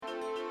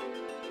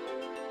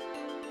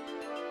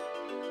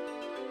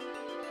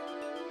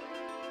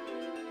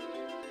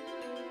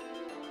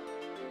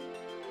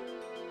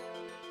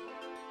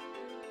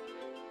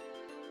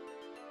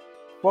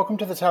Welcome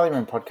to the Tally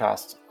Room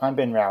podcast. I'm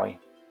Ben Rowie.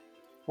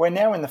 We're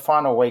now in the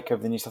final week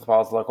of the New South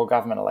Wales local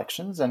government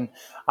elections, and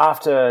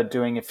after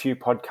doing a few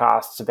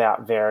podcasts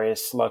about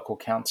various local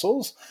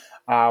councils,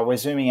 we're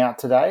zooming out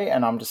today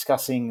and I'm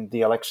discussing the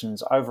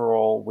elections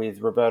overall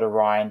with Roberta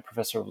Ryan,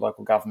 Professor of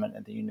Local Government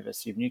at the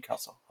University of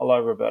Newcastle. Hello,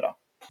 Roberta.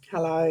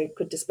 Hello,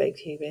 good to speak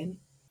to you, Ben.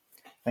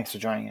 Thanks for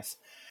joining us.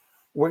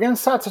 We're going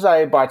to start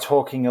today by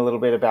talking a little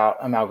bit about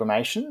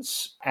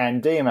amalgamations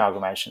and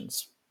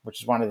de-amalgamations,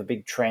 which is one of the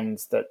big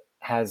trends that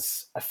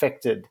has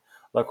affected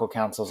local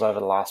councils over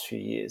the last few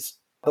years.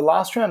 The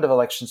last round of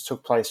elections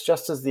took place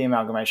just as the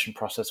amalgamation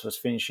process was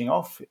finishing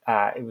off.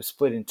 It was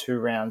split in two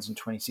rounds in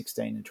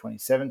 2016 and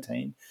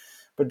 2017,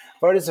 but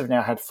voters have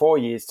now had 4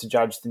 years to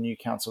judge the new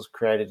councils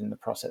created in the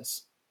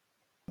process.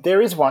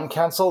 There is one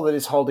council that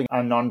is holding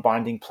a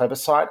non-binding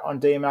plebiscite on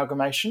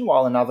de-amalgamation,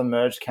 while another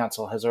merged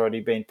council has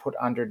already been put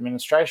under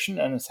administration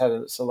and has had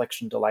its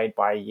election delayed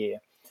by a year.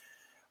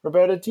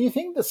 Roberta, do you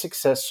think the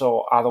success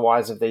or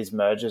otherwise of these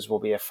mergers will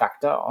be a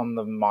factor on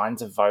the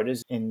minds of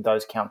voters in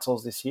those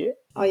councils this year?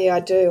 Oh yeah, I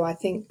do. I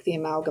think the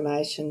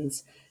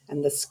amalgamations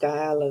and the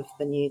scale of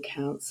the new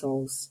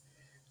councils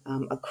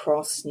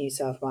across New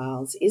South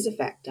Wales is a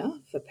factor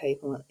for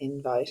people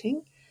in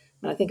voting.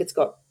 And I think it's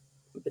got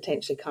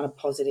potentially kind of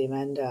positive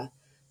and a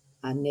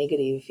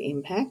negative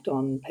impact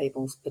on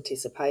people's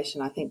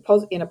participation. I think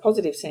in a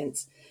positive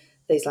sense,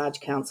 these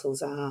large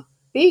councils are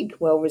big,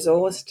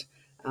 well-resourced.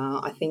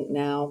 I think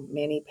now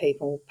many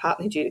people,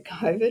 partly due to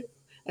COVID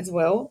as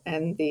well,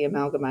 and the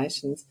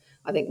amalgamations,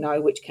 I think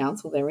know which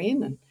council they're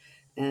in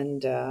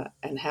and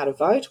how to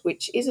vote,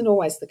 which isn't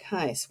always the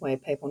case where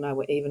people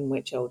know even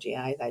which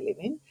LGA they live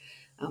in.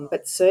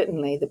 But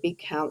certainly the big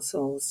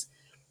councils,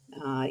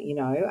 are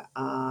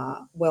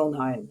well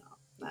known,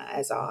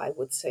 as I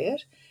would see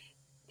it.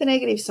 The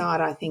negative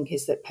side, I think,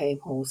 is that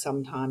people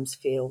sometimes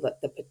feel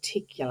that the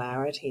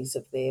particularities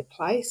of their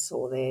place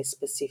or their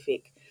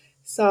specific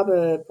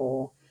suburb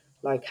or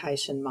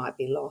location might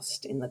be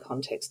lost in the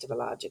context of a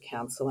larger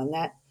council, and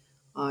that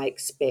I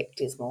expect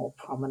is more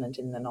prominent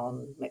in the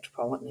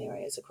non-metropolitan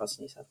areas across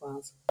New South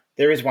Wales.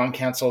 There is one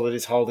council that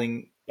is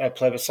holding a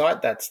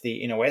plebiscite. That's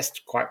the Inner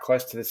West, quite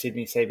close to the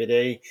Sydney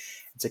CBD.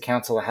 It's a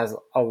council that has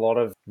a lot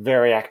of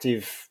very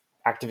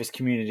activist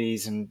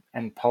communities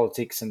and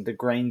politics, and the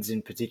Greens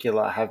in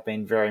particular have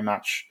been very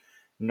much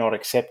not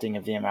accepting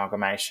of the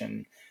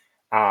amalgamation.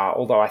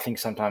 Although I think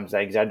sometimes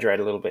they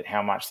exaggerate a little bit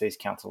how much these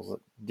councils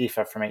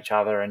differ from each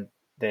other, and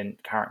then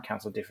current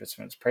council differs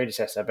from its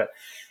predecessor. But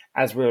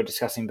as we were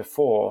discussing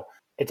before,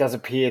 it does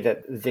appear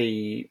that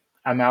the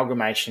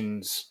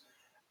amalgamations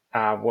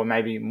were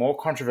maybe more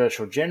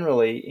controversial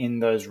generally in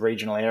those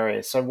regional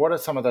areas. So what are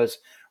some of those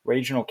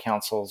regional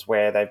councils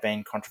where they've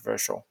been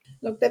controversial?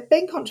 Look, they've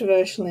been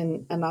controversial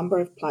in a number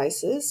of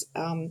places,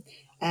 and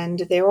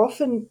they're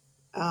often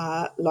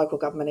local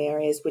government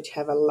areas which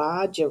have a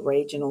larger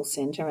regional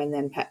centre and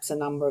then perhaps a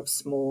number of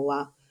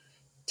smaller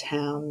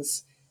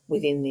towns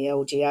within the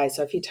LGA.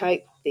 So if you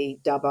take the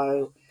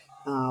Dubbo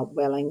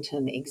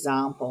Wellington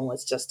example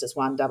as just as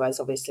one, Dubbo is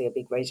obviously a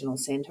big regional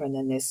centre, and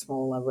then there's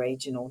smaller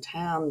regional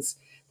towns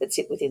that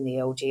sit within the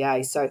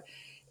LGA. So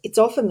it's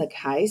often the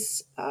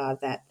case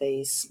that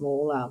these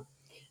smaller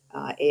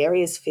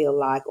areas feel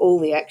like all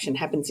the action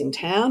happens in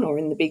town or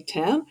in the big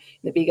town,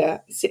 the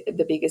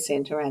bigger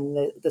centre,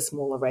 and the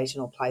smaller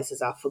regional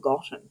places are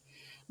forgotten.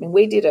 I mean,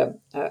 we did a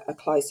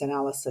close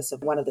analysis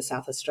of one of the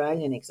South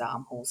Australian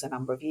examples a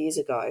number of years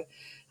ago,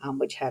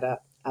 which had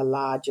a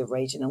larger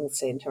regional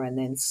centre and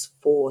then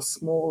 4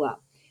 smaller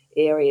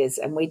areas,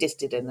 and we just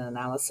did an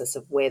analysis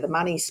of where the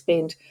money's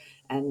spent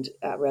and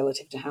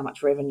relative to how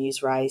much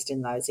revenue's raised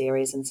in those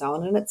areas and so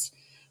on. And it's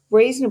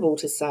reasonable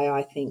to say,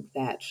 I think,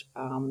 that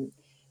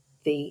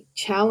the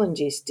challenge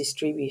is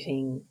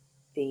distributing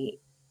the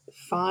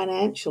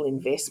financial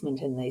investment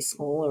in these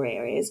smaller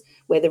areas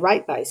where the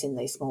rate base in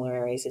these smaller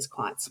areas is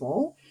quite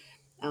small.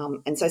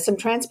 And so some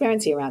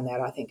transparency around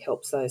that, I think,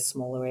 helps those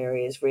smaller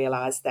areas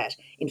realise that,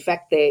 in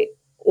fact, they're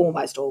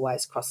almost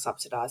always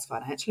cross-subsidised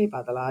financially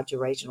by the larger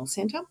regional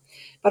centre.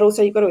 But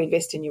also you've got to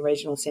invest in your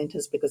regional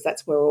centres because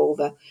that's where all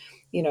the,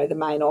 the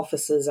main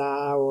offices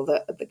are or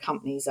the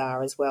companies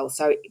are as well.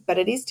 So, but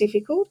it is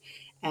difficult,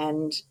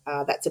 and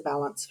that's a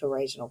balance for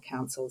regional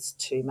councils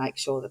to make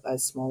sure that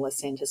those smaller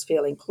centres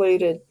feel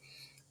included,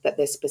 that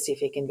there's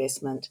specific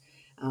investment,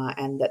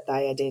 and that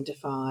they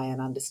identify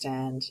and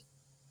understand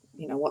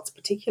what's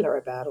particular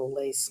about all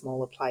these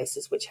smaller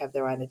places which have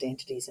their own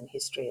identities and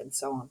history and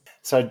so on.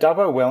 So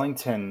Dubbo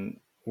Wellington,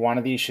 one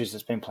of the issues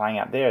that's been playing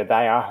out there,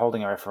 they are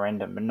holding a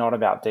referendum, but not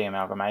about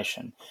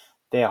de-amalgamation.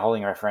 They're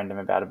holding a referendum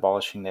about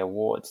abolishing their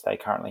wards. They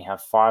currently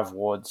have 5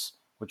 wards,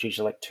 which each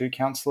elect 2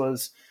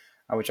 councillors,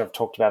 which I've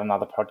talked about in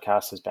other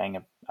podcasts as being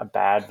a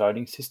bad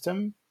voting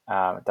system.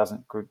 It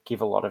doesn't give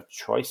a lot of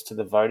choice to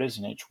the voters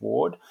in each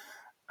ward.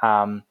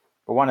 But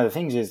one of the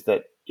things is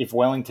that if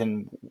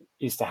Wellington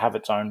is to have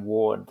its own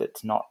ward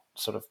that's not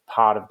sort of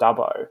part of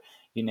Dubbo,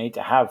 you need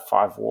to have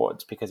 5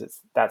 wards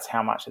because that's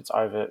how much it's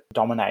over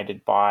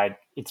dominated by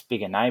its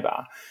bigger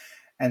neighbour.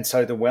 And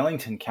so the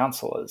Wellington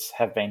councillors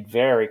have been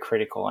very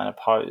critical and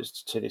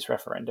opposed to this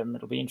referendum.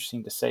 It'll be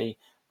interesting to see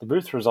the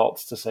booth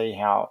results to see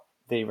how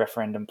the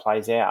referendum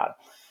plays out.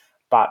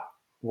 But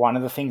one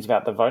of the things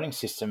about the voting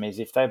system is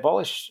if they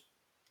abolish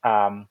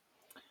the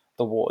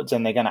wards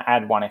and they're going to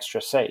add one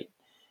extra seat,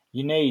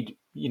 you need,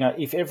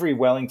 if every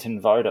Wellington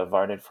voter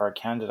voted for a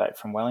candidate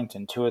from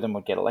Wellington, two of them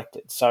would get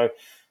elected. So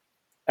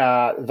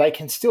they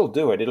can still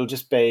do it. It'll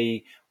just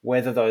be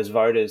whether those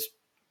voters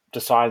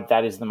decide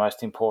that is the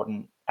most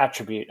important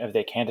attribute of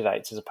their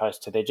candidates as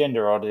opposed to their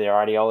gender or to their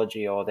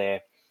ideology or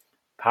their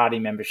party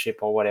membership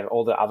or whatever,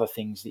 all the other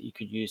things that you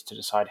could use to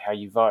decide how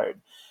you vote.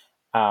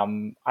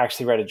 I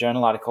actually read a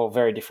journal article,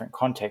 very different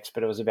context,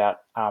 but it was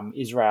about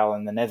Israel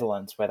and the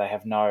Netherlands where they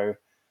have no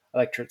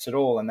electorates at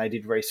all. And they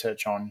did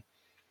research on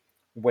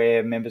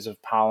where members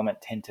of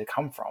parliament tend to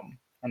come from.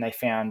 And they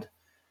found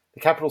the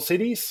capital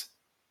cities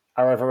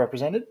are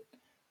overrepresented,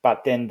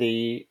 but then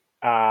the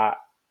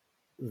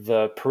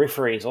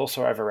periphery is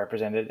also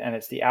overrepresented, and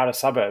it's the outer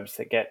suburbs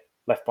that get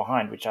left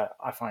behind, which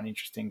I find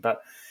interesting.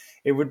 But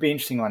it would be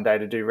interesting one day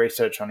to do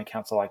research on a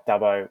council like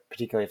Dubbo,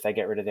 particularly if they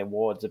get rid of their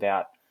wards,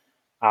 about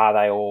are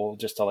they all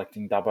just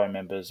electing Dubbo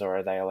members or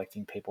are they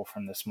electing people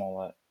from the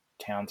smaller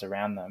towns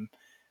around them?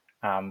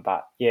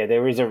 But yeah,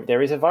 there is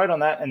a vote on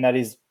that, and that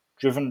is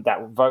driven.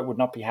 That vote would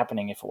not be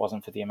happening if it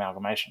wasn't for the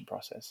amalgamation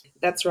process.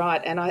 That's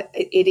right, and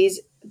it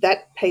is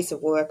that piece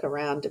of work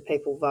around do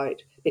people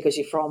vote because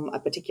you're from a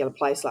particular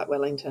place like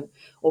Wellington,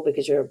 or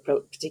because you're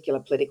a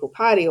particular political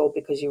party, or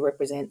because you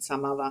represent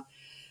some other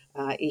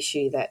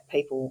issue that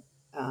people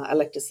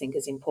electors think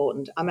is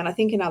important. I mean, I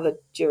think in other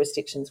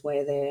jurisdictions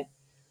where there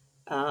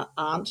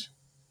aren't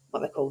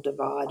what they call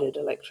divided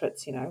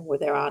electorates, where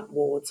there aren't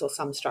wards or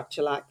some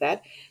structure like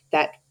that,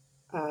 that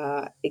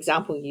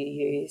example you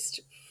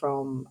used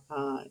from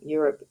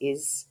Europe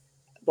is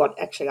what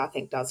actually I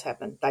think does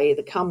happen. They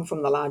either come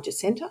from the larger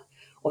centre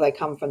or they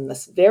come from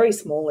this very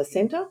smaller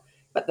centre,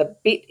 but the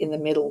bit in the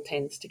middle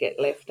tends to get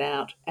left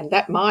out. And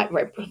that might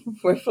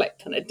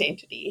reflect an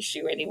identity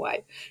issue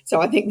anyway.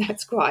 So I think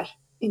that's quite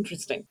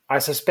interesting. I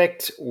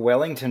suspect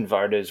Wellington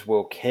voters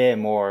will care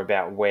more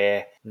about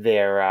where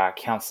their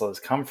councillors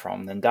come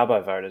from than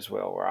Dubbo voters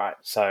will, right?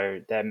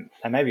 So they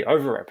may be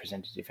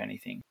overrepresented, if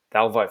anything.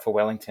 They'll vote for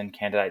Wellington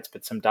candidates,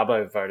 but some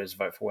Dubbo voters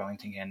vote for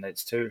Wellington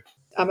candidates too.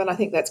 I mean, I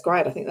think that's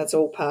great. I think that's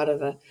all part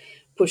of a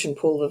push and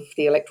pull of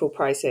the electoral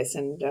process,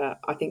 and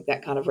I think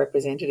that kind of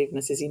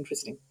representativeness is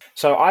interesting.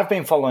 So I've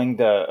been following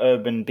the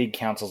urban big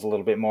councils a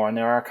little bit more, and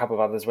there are a couple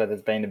of others where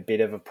there's been a bit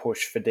of a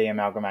push for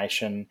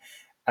de-amalgamation.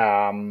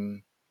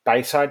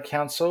 Bayside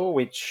Council,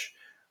 which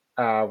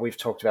we've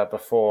talked about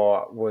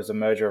before, was a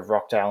merger of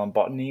Rockdale and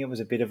Botany. It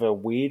was a bit of a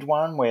weird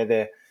one where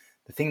the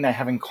thing they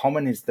have in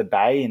common is the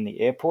bay and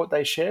the airport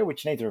they share,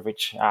 which neither of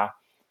which are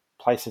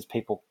places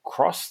people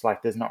cross.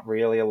 Like there's not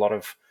really a lot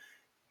of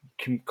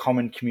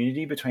common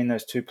community between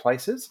those two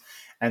places.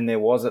 And there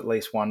was at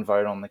least one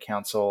vote on the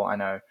council. I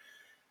know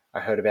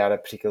I heard about a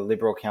particular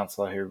Liberal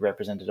councillor who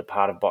represented a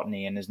part of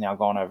Botany and has now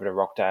gone over to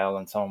Rockdale,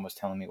 and someone was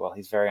telling me, well,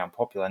 he's very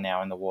unpopular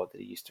now in the ward that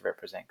he used to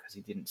represent because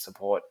he didn't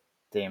support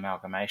the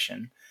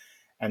amalgamation.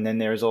 And then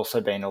there has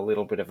also been a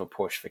little bit of a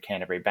push for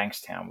Canterbury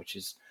Bankstown, which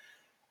is,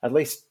 at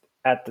least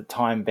at the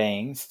time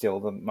being,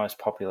 still the most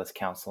populous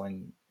council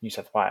in New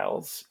South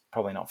Wales,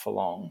 probably not for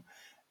long,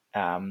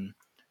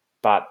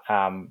 but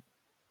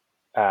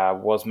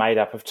was made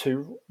up of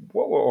two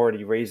what were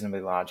already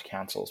reasonably large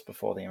councils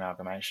before the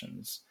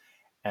amalgamations.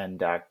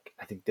 And I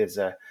think there's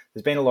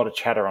been a lot of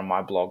chatter on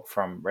my blog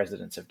from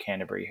residents of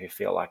Canterbury who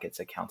feel like it's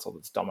a council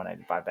that's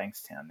dominated by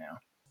Bankstown now.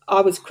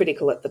 I was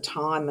critical at the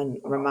time and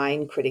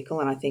remain critical,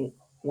 and I think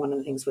one of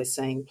the things we're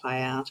seeing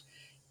play out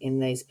in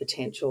these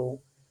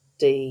potential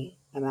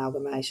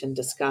de-amalgamation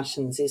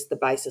discussions is the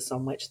basis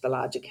on which the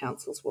larger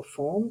councils were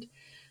formed.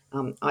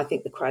 I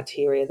think the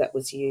criteria that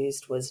was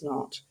used was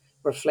not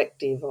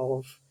reflective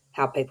of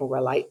how people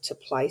relate to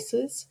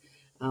places.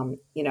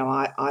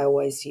 I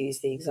always use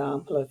the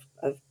example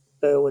of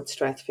Burwood,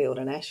 Strathfield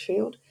and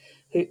Ashfield,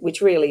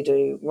 which really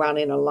do run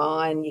in a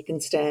line. You can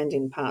stand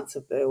in parts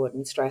of Burwood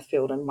and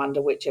Strathfield and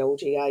wonder which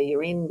LGA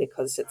you're in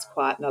because it's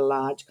quite a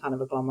large kind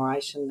of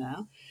agglomeration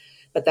now.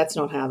 But that's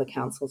not how the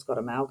councils got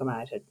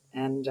amalgamated.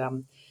 And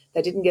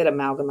they didn't get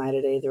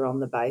amalgamated either on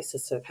the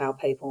basis of how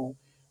people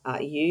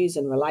use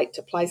and relate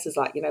to places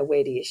like,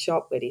 where do you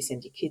shop, where do you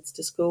send your kids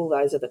to school?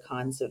 Those are the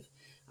kinds of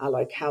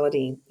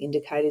locality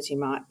indicators you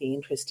might be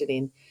interested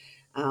in.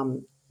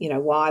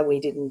 Why we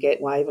didn't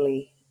get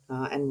Waverley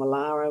and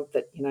Wallara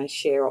that,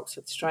 share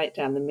Oxford Strait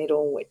down the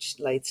middle, which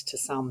leads to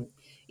some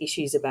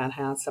issues about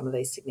how some of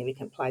these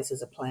significant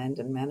places are planned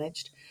and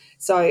managed.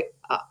 So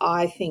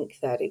I think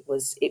that it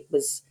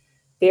was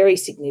very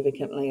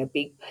significantly a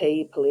big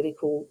P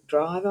political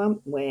driver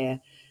where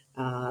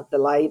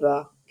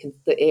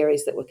the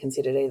areas that were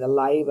considered either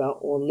Labor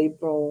or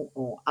Liberal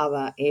or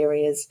other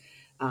areas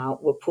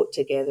were put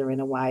together in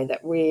a way that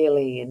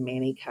really, in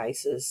many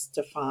cases,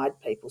 defied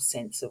people's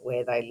sense of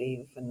where they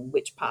live and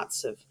which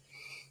parts of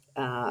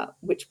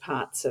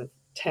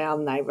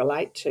town they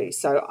relate to.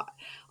 So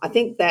I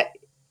think that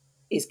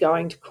is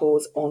going to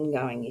cause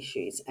ongoing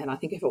issues. And I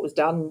think if it was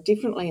done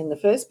differently in the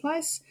first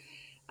place,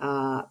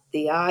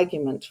 the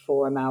argument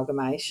for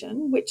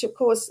amalgamation, which of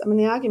course, I mean,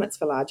 the arguments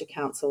for larger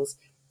councils,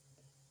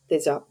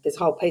 there's a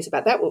whole piece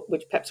about that,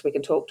 which perhaps we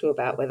can talk to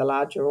about whether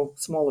larger or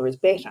smaller is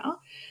better.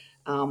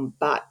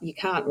 But you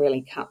can't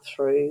really cut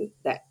through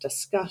that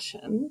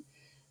discussion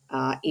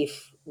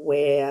if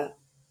where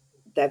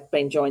they've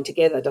been joined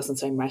together doesn't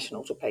seem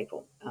rational to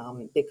people,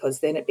 because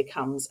then it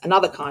becomes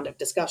another kind of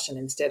discussion.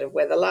 Instead of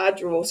whether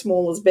larger or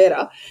smaller is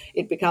better,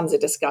 it becomes a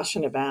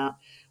discussion about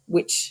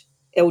which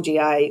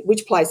LGA,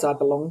 which place I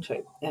belong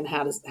to, and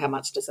how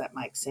much does that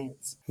make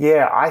sense?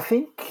 Yeah, I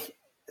think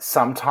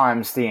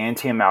sometimes the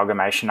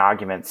anti-amalgamation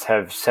arguments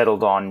have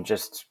settled on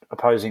just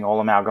opposing all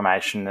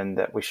amalgamation and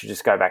that we should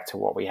just go back to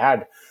what we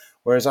had.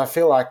 Whereas I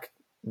feel like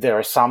there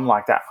are some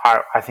like that.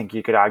 I think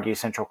you could argue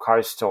Central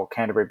Coast or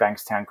Canterbury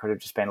Bankstown could have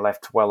just been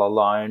left well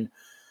alone.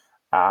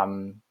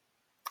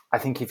 I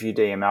think if you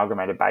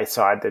de-amalgamated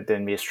Bayside, there'd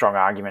then be a strong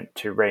argument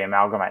to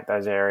re-amalgamate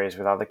those areas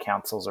with other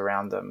councils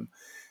around them.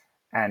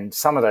 And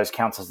some of those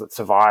councils that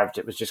survived,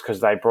 it was just because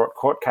they brought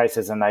court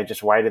cases and they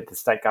just waited the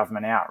state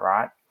government out,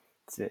 right?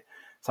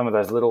 Some of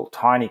those little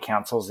tiny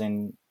councils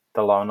in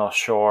the Lower North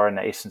Shore and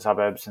the eastern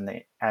suburbs and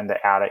the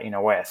outer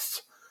inner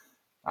west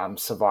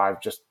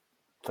survived just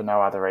for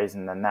no other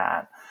reason than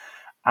that.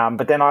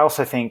 But then I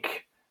also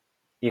think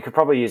you could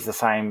probably use the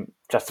same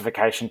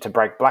justification to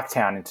break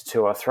Blacktown into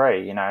 2 or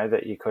 3,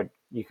 that you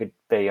could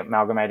be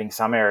amalgamating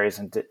some areas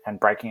and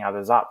breaking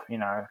others up,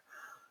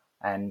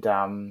 And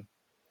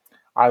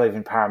I live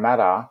in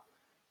Parramatta.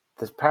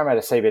 The Parramatta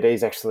CBD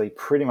is actually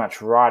pretty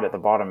much right at the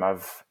bottom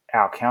of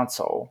our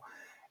council.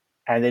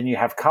 And then you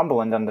have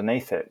Cumberland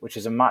underneath it, which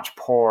is a much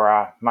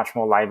poorer, much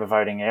more Labor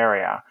voting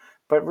area.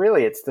 But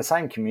really, it's the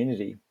same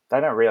community. They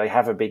don't really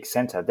have a big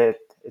centre.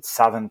 It's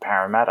southern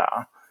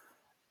Parramatta.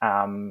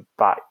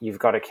 But you've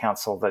got a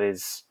council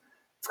it's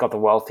got the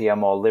wealthier,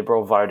 more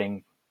liberal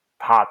voting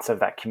parts of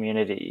that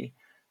community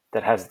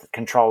that has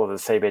control of the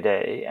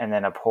CBD, and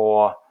then a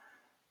poor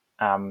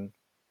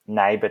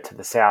neighbour to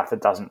the south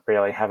that doesn't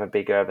really have a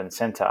big urban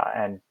centre.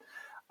 And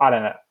I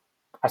don't know,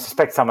 I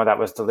suspect some of that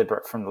was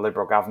deliberate from the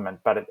Liberal government,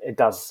 but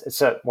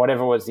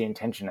whatever was the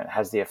intention, it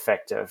has the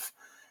effect of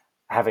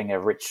having a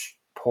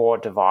rich-poor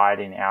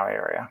divide in our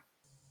area.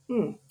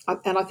 And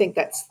I think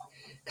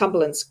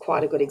Cumberland's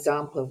quite a good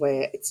example of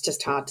where it's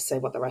just hard to see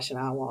what the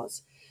rationale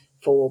was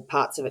for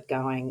parts of it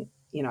going,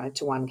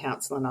 to one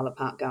council, another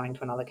part going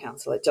to another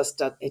council. It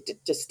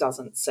just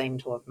doesn't seem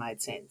to have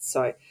made sense.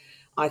 So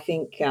I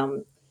think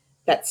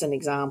that's an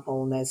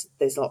example, and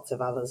there's lots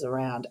of others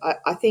around.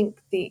 I think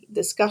the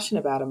discussion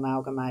about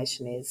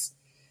amalgamation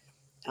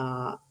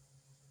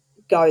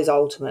goes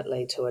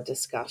ultimately to a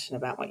discussion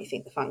about what you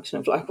think the function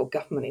of local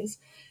government is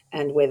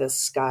and whether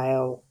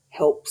scale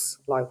helps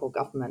local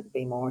government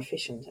be more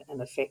efficient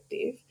and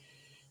effective.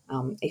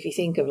 If you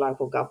think of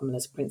local government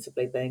as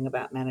principally being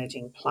about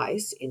managing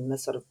place in the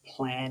sort of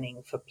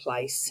planning for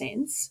place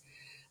sense,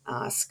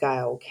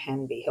 scale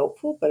can be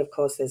helpful, but of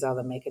course there's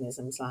other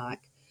mechanisms like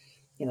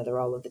the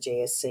role of the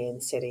GSC in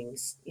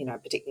settings,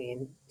 particularly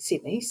in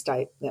Sydney,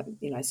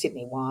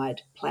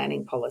 Sydney-wide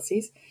planning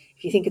policies.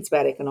 If you think it's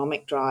about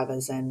economic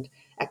drivers and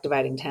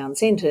activating town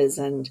centres,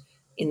 and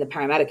in the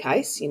Parramatta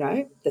case,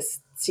 the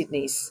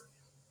Sydney's,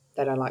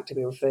 they don't like to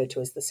be referred to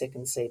as the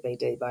second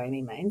CBD by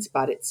any means,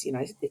 but it's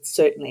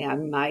certainly a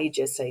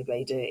major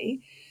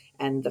CBD,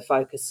 and the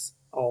focus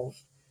of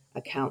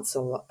a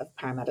council of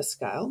Parramatta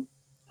scale,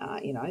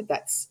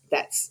 that's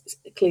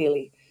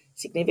clearly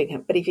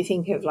significant. But if you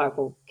think of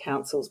local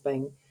councils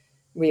being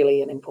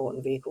really an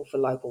important vehicle for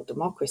local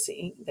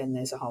democracy, then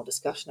there's a whole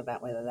discussion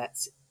about whether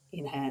that's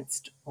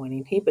enhanced or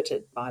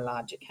inhibited by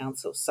larger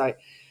councils. So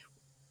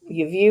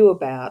your view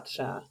about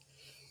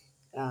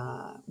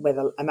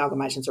whether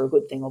amalgamations are a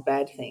good thing or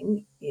bad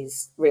thing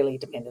is really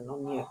dependent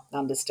on your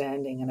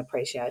understanding and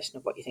appreciation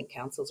of what you think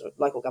councils or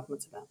local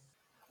government's about.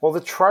 Well,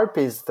 the trope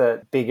is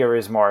that bigger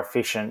is more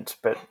efficient,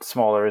 but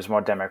smaller is more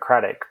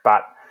democratic.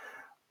 But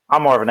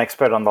I'm more of an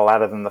expert on the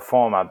latter than the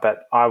former,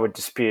 but I would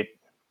dispute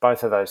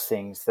both of those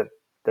things, that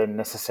they're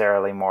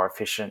necessarily more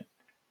efficient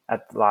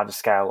at the larger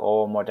scale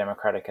or more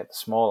democratic at the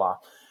smaller.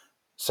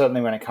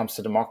 Certainly when it comes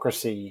to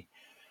democracy,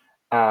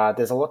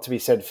 there's a lot to be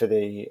said for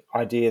the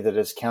idea that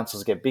as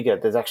councils get bigger,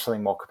 there's actually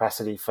more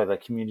capacity for the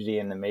community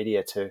and the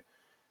media to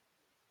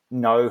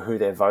know who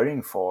they're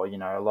voting for.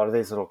 A lot of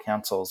these little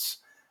councils,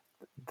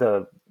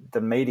 the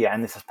media,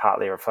 and this is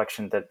partly a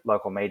reflection that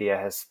local media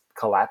has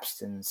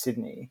collapsed in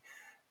Sydney,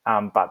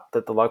 but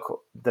that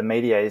the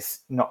media is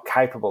not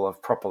capable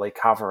of properly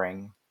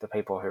covering the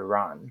people who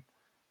run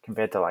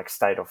compared to like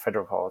state or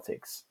federal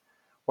politics.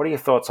 What are your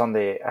thoughts on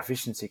the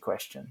efficiency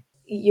question?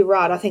 You're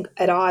right. I think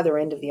at either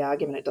end of the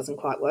argument, it doesn't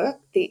quite work.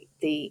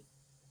 The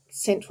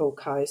Central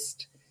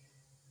Coast,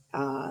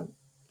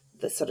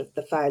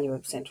 the failure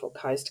of Central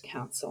Coast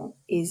Council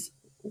is,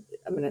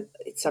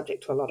 it's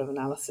subject to a lot of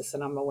analysis,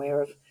 and I'm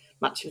aware of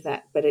much of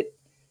that, but it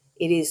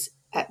is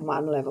at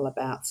one level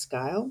about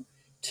scale.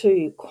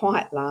 2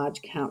 quite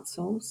large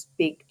councils,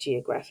 big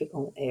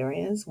geographical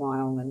areas,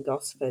 Wyong and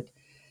Gosford,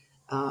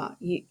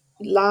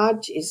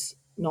 large is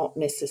not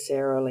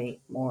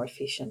necessarily more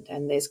efficient,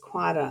 and there's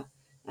quite a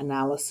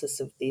analysis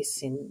of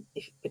this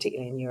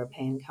particularly in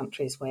European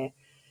countries where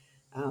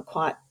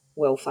quite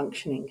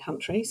well-functioning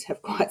countries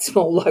have quite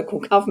small local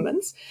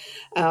governments.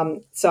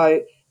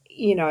 So,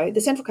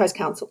 the Central Coast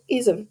Council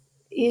is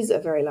a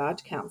very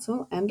large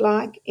council, and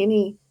like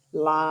any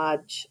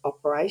large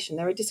operation,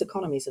 there are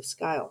diseconomies of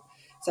scale.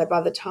 So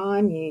by the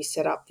time you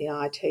set up the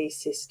IT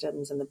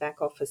systems and the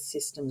back office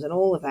systems and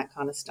all of that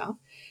kind of stuff,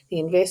 the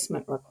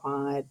investment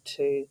required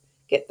to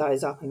get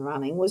those up and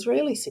running was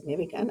really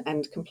significant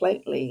and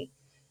completely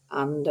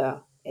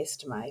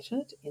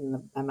underestimated in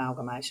the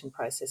amalgamation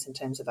process in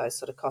terms of those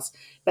sort of costs.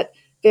 But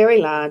very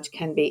large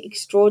can be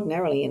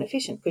extraordinarily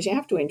inefficient because you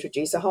have to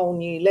introduce a whole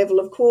new level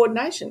of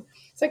coordination.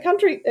 So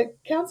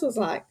councils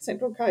like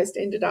Central Coast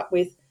ended up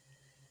with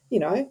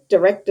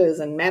directors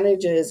and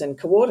managers and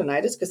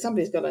coordinators because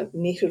somebody's got to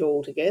knit it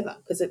all together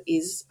because it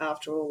is,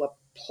 after all, a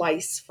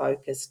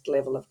place-focused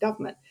level of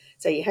government.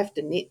 So you have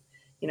to knit,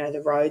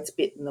 the roads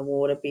bit and the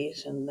water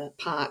bit and the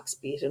parks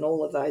bit and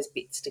all of those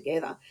bits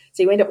together.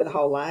 So you end up with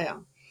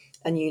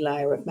a new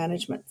layer of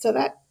management. So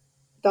that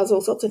does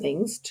all sorts of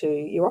things to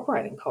your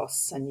operating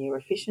costs and your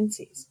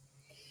efficiencies.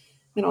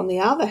 And on the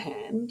other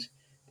hand,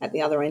 at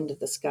the other end of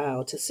the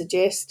scale, to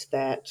suggest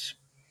that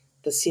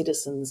the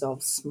citizens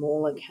of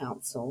smaller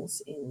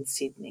councils in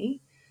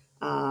Sydney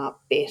are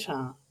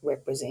better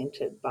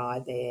represented by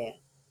their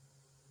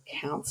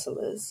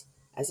councillors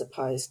as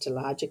opposed to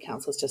larger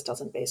councils just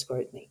doesn't bear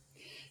scrutiny.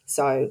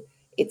 So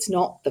it's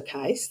not the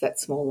case that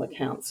smaller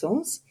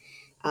councils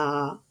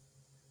are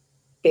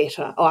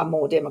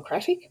more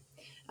democratic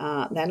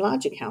than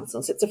larger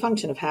councils. It's a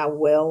function of how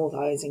well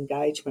those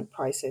engagement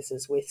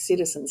processes with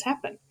citizens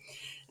happen.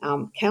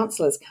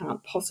 Councillors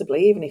can't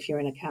possibly, even if you're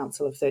in a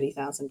council of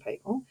 30,000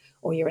 people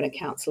or you're in a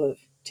council of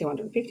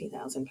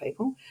 250,000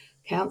 people,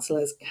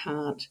 councillors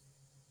can't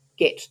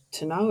get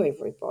to know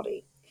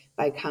everybody.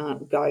 They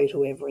can't go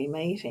to every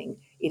meeting.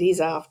 It is,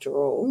 after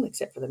all,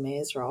 except for the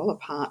mayor's role,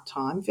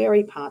 a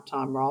very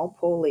part-time role,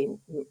 poorly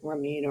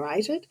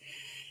remunerated.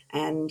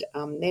 And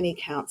many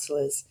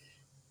councillors,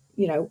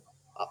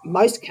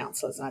 most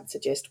councillors, I'd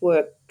suggest,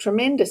 work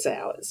tremendous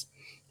hours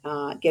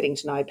getting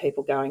to know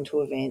people, going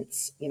to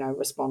events,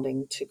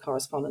 responding to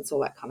correspondence,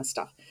 all that kind of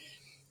stuff.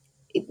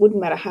 It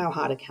wouldn't matter how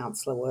hard a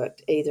councillor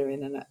worked, either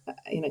in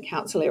a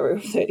council area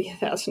of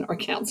 30,000 or a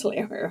council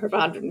area of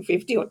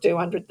 150 or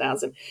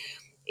 200,000.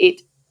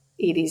 It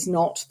is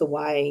not the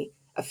way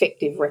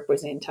effective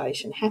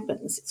representation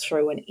happens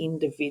through an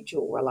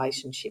individual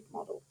relationship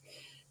model.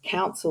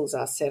 Councils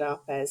are set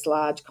up as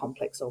large,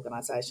 complex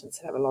organisations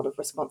that have a lot of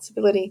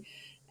responsibility,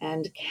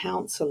 and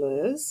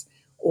councillors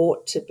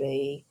ought to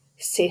be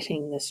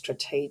setting the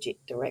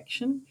strategic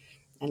direction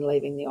and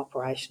leaving the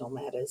operational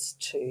matters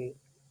to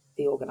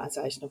the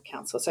organisation of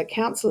council. So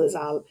councillors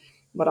are,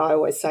 what I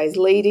always say, is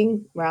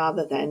leading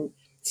rather than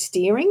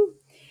steering,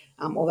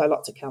 although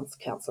lots of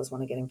councillors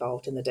want to get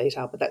involved in the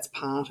detail, but that's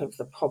part of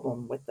the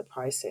problem with the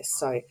process.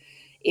 So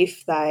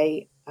if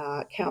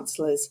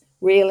councillors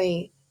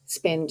really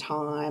spend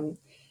time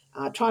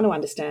trying to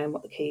understand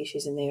what the key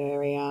issues in their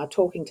area are,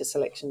 talking to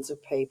selections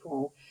of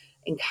people,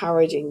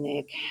 encouraging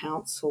their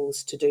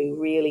councils to do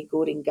really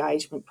good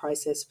engagement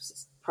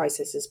processes,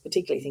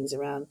 particularly things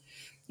around,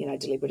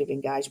 deliberative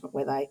engagement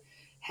where they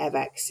have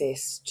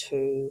access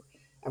to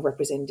a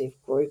representative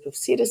group of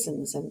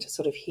citizens and to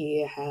sort of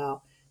hear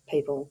how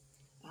people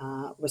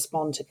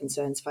respond to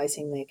concerns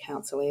facing their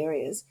council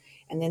areas,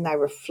 and then they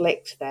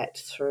reflect that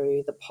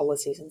through the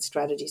policies and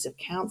strategies of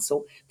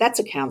council. That's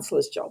a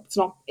councillor's job.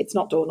 It's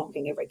not door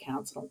knocking every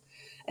council,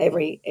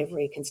 every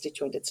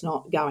constituent. It's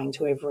not going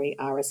to every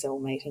RSL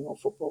meeting or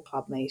football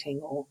club meeting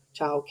or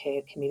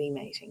childcare committee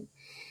meeting.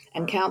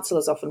 And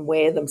councillors often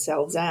wear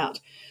themselves out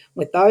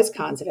with those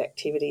kinds of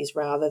activities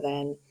rather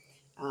than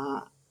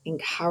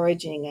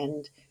encouraging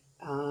and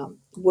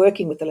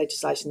working with the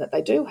legislation that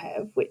they do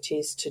have, which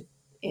is to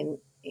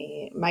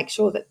make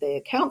sure that their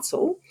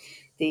council,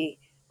 the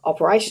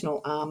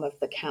operational arm of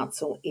the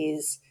council,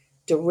 is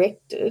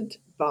directed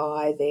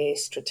by their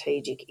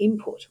strategic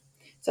input.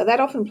 So that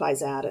often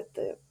plays out at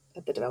the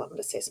development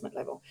assessment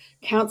level.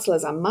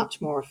 Councillors are much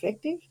more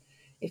effective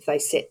if they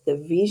set the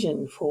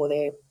vision for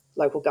their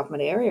local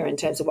government area in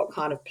terms of what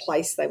kind of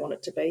place they want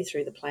it to be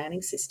through the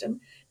planning system,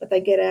 but they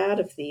get out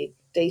of the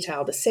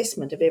detailed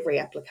assessment of every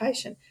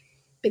application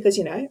because,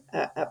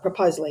 a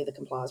proposal either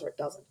complies or it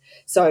doesn't.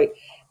 So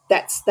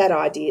that's that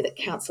idea that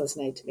councillors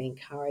need to be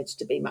encouraged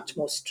to be much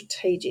more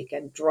strategic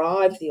and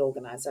drive the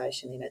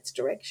organisation in its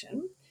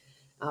direction.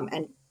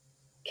 And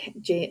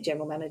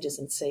general managers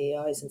and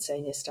CEOs and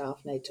senior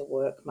staff need to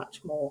work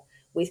much more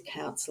with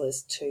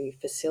councillors to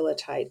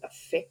facilitate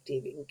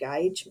effective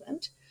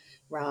engagement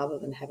rather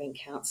than having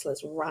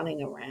councillors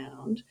running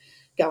around,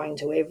 going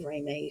to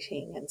every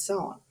meeting and so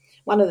on.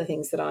 One of the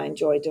things that I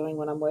enjoy doing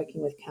when I'm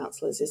working with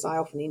councillors is I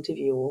often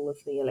interview all of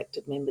the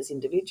elected members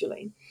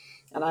individually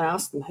and I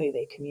ask them who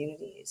their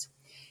community is.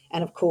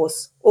 And of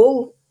course,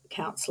 all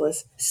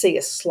councillors see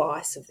a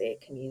slice of their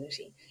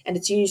community, and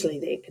it's usually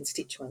their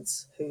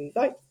constituents who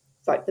vote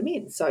vote them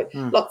in. So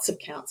lots of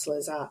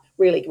councillors are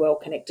really well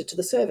connected to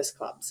the service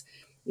clubs,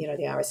 the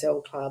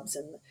RSL clubs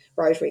and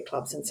Rotary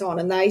clubs and so on,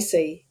 and they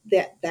see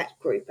that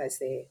group as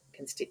their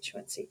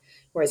constituency,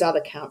 whereas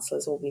other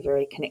councillors will be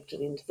very connected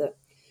into the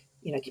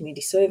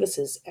community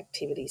services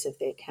activities of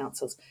their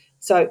councils.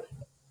 So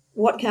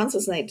what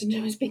councils need to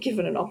do is be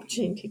given an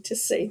opportunity to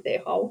see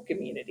their whole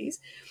communities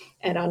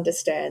and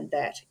understand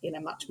that in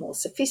a much more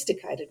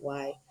sophisticated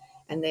way,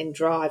 and then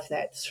drive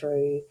that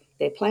through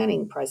their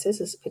planning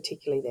processes,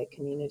 particularly their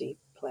community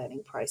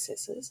planning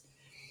processes,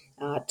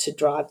 to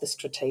drive the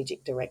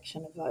strategic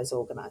direction of those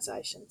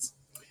organisations.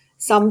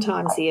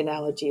 Sometimes the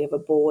analogy of a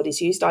board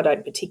is used. I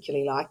don't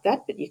particularly like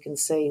that, but you can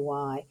see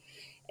why.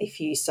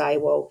 If you say,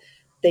 well,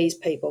 these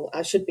people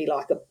should be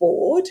like a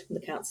board, the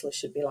councillors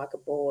should be like a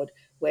board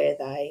where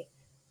they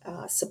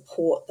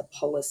support the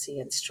policy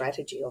and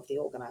strategy of the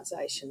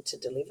organisation to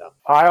deliver.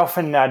 I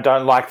often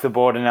don't like the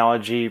board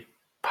analogy,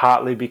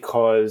 partly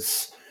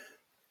because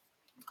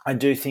I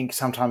do think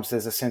sometimes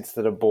there's a sense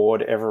that a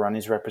board, everyone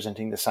is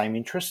representing the same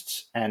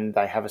interests and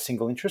they have a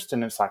single interest,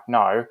 and it's like,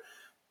 no,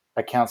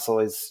 a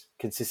council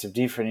consists of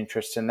different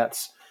interests, and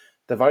that's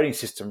the voting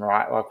system,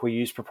 right? Like, we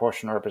use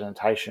proportional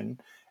representation.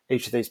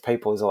 Each of these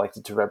people is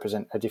elected to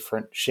represent a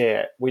different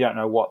share. We don't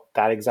know what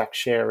that exact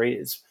share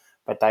is,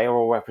 but they are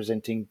all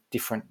representing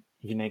different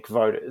unique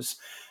voters.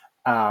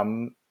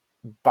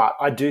 But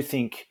I do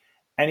think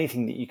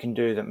anything that you can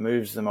do that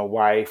moves them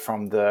away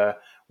from the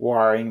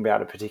worrying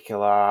about a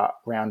particular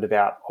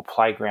roundabout or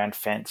playground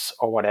fence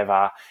or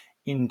whatever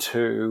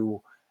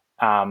into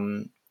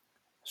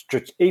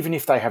even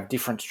if they have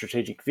different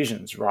strategic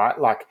visions, right?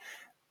 Like,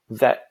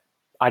 that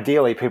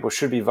ideally people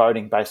should be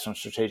voting based on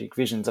strategic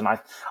visions. And I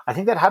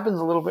think that happens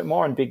a little bit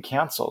more in big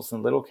councils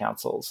than little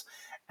councils.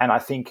 And I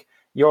think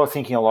you're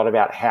thinking a lot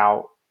about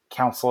how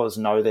councillors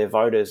know their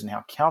voters and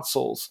how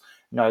councils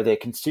know their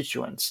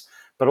constituents,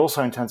 but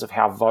also in terms of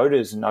how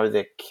voters know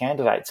their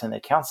candidates and their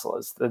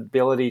councillors, the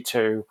ability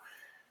to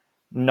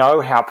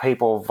know how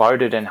people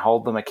voted and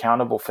hold them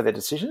accountable for their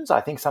decisions.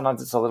 I think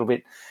sometimes it's a little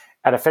bit,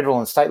 at a federal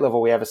and state level,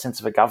 we have a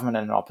sense of a government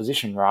and an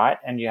opposition, right?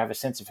 And you have a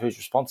sense of who's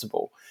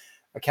responsible.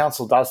 A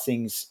council does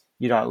things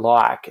you don't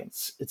like.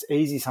 It's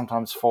easy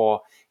sometimes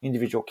for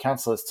individual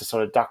councillors to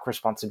sort of duck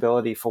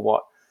responsibility for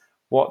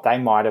what they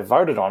might have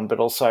voted on, but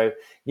also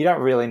you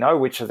don't really know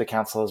which of the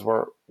councillors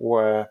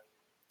were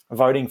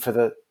voting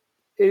for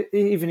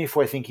even if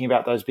we're thinking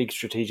about those big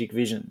strategic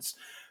visions,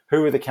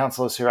 who are the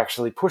councillors who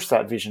actually push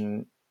that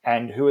vision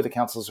and who are the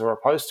councillors who are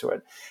opposed to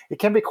it? It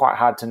can be quite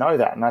hard to know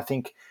that. And I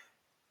think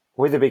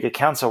with a bigger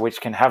council, which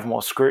can have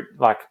more scrutiny,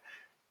 like,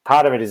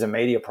 part of it is a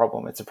media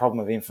problem. It's a problem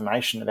of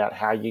information about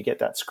how you get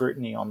that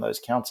scrutiny on those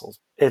councils.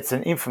 It's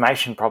an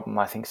information problem,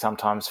 I think,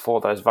 sometimes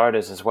for those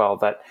voters as well,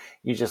 that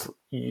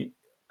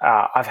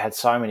I've had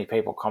so many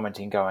people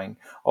commenting going,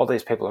 all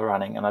these people are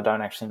running and I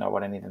don't actually know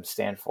what any of them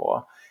stand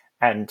for.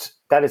 And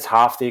that is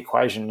half the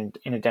equation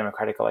in a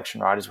democratic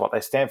election, right, is what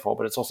they stand for,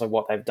 but it's also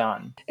what they've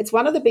done. It's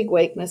one of the big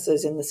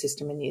weaknesses in the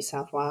system in New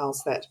South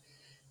Wales that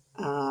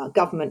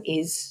government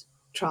is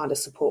trying to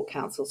support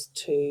councils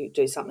to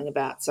do something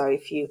about. So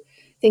if you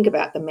think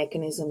about the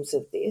mechanisms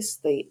of this,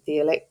 the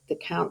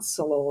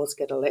councillors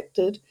get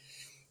elected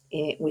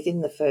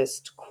within the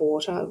first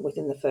quarter,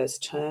 within the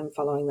first term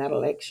following that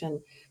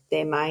election.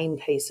 Their main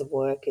piece of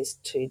work is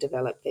to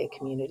develop their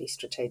community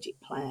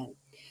strategic plan.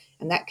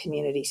 And that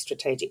community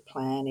strategic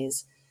plan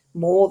is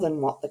more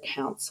than what the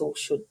council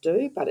should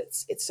do, but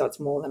it's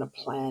more than a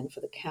plan for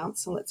the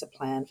council, it's a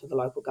plan for the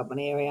local government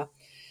area.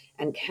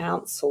 And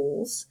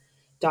councils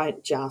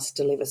don't just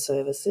deliver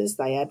services,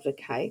 they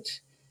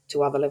advocate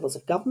to other levels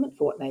of government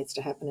for what needs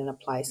to happen in a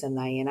place, and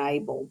they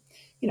enable,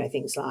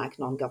 things like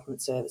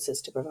non-government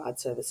services to provide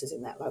services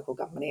in that local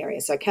government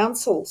area. So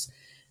councils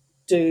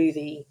do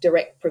the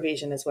direct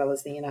provision as well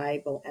as the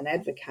enable and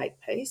advocate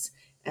piece,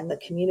 and the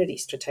community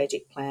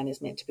strategic plan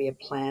is meant to be a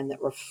plan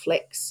that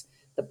reflects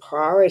the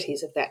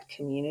priorities of that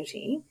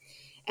community,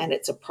 and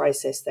it's a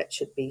process that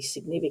should be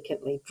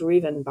significantly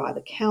driven by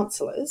the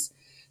councillors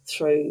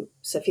through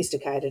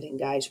sophisticated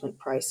engagement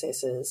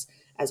processes,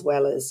 as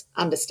well as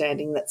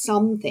understanding that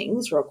some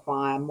things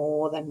require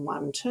more than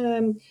one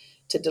term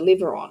to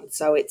deliver on.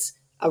 So it's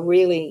a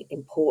really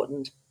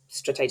important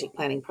strategic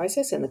planning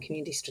process, and the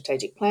community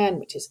strategic plan,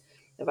 which is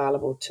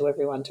available to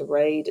everyone to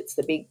read, it's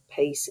the big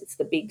piece, it's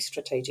the big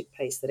strategic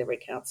piece that every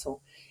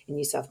council in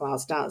New South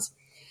Wales does.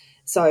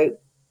 So,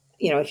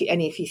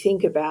 if you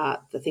think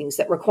about the things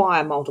that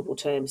require multiple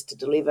terms to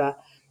deliver,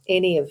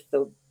 any of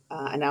the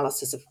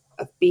analysis of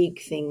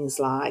big things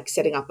like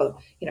setting up a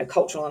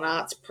cultural and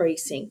arts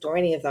precinct or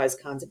any of those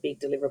kinds of big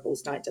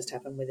deliverables don't just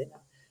happen within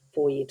a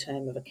 4-year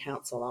term of a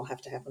council. They'll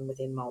have to happen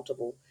within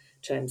multiple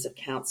terms of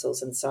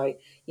councils. And so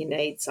you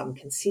need some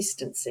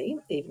consistency,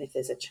 even if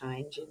there's a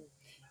change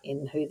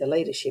in who the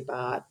leadership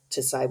are,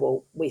 to say,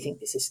 well, we think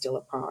this is still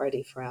a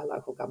priority for our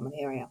local government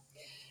area.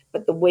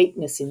 But the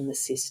weakness in the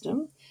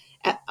system,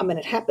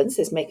 it happens,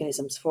 there's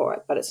mechanisms for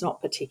it, but it's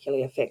not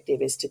particularly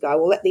effective, is to go,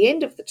 well, at the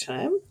end of the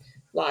term,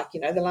 like,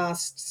 the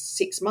last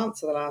 6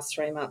 months or the last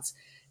 3 months,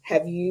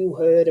 have you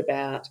heard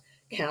about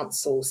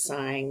councils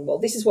saying, well,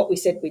 this is what we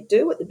said we'd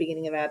do at the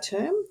beginning of our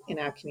term in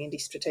our community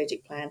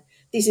strategic plan.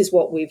 This is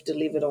what we've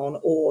delivered on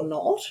or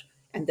not,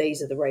 and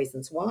these are the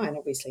reasons why. And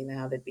obviously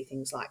now there'd be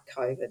things like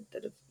COVID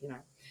that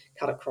have,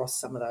 cut across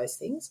some of those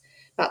things.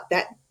 But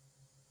that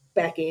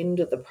back end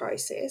of the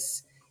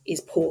process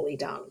is poorly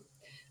done.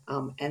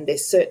 And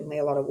there's certainly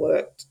a lot of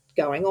work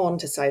going on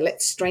to say,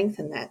 let's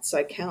strengthen that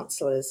so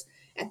councillors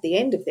at the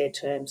end of their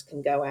terms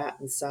can go out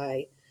and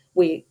say,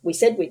 we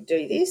said we'd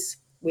do this,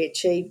 we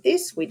achieved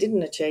this, we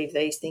didn't achieve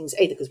these things,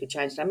 either because we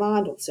changed our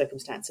mind or the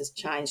circumstances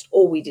changed,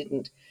 or we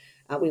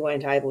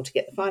weren't able to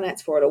get the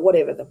finance for it, or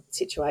whatever the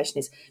situation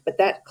is. But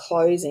that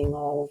closing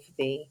of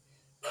the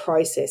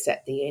process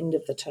at the end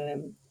of the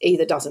term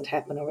either doesn't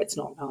happen or it's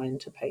not known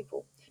to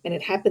people. And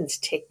it happens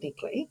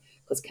technically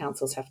because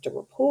councils have to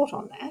report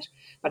on that,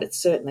 but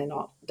it's certainly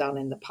not done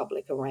in the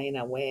public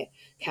arena where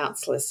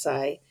councillors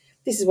say,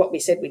 this is what we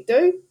said we'd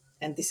do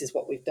and this is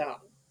what we've done.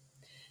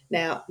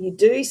 Now, you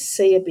do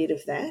see a bit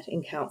of that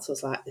in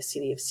councils like the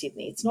City of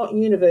Sydney. It's not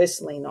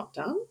universally not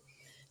done.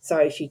 So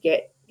if you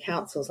get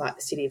councils like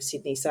the City of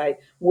Sydney say,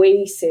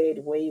 we said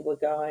we were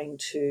going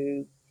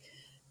to,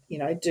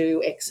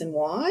 do X and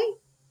Y,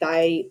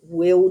 they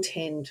will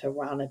tend to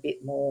run a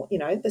bit more, the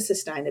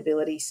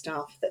sustainability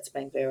stuff that's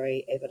been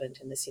very evident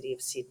in the City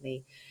of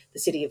Sydney, the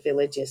City of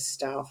Villages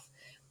stuff.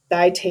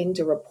 They tend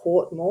to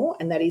report more,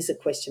 and that is a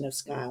question of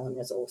scale and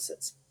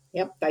resources.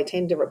 Yep, they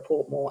tend to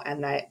report more,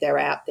 and they're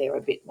out there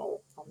a bit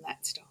more on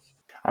that stuff.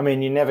 I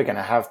mean, you're never going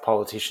to have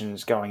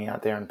politicians going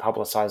out there and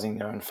publicising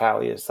their own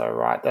failures, though,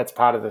 right? That's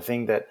part of the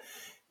thing, that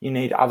you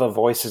need other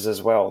voices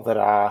as well that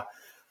are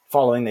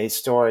following these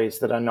stories,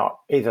 that are not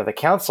either the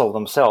council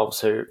themselves,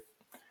 who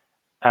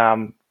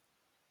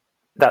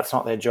that's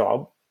not their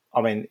job.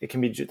 I mean, it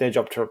can be their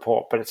job to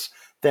report, but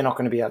they're not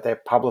going to be out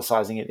there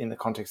publicising it in the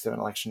context of an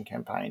election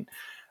campaign.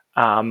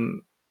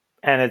 And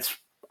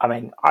I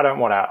don't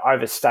want to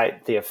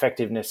overstate the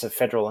effectiveness of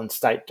federal and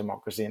state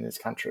democracy in this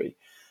country,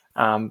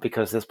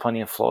 because there's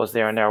plenty of flaws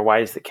there, and there are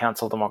ways that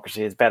council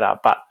democracy is better.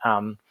 But,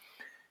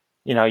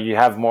 you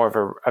have more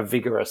of a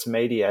vigorous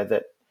media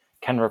that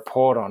can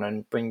report on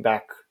and bring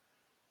back,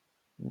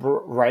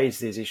 raise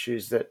these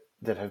issues that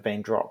have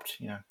been dropped.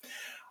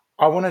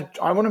 I want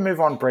to move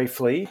on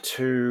briefly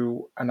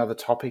to another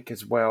topic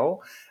as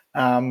well.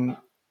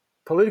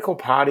 Political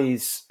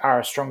parties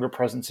are a stronger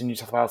presence in New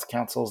South Wales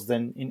councils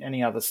than in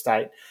any other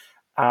state,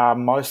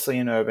 mostly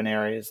in urban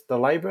areas. The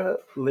Labor,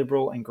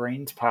 Liberal and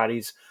Greens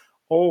parties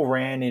all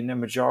ran in a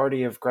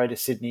majority of Greater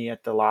Sydney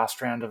at the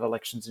last round of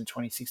elections in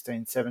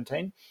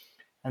 2016-17,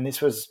 and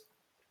this was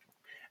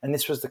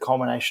the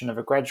culmination of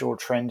a gradual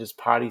trend as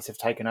parties have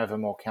taken over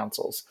more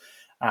councils.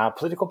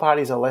 Political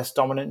parties are less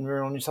dominant in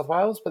rural New South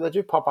Wales, but they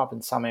do pop up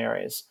in some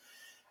areas.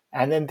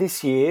 And then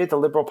this year, the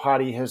Liberal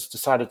Party has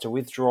decided to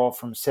withdraw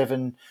from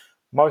 7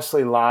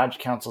 mostly large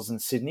councils in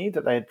Sydney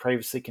that they had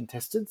previously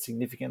contested,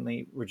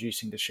 significantly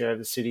reducing the share of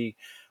the city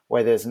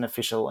where there's an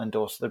official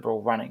endorsed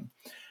Liberal running.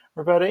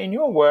 Roberta, in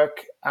your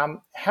work,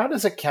 how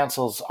does a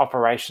council's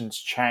operations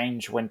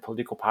change when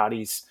political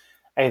parties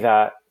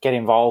either get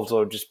involved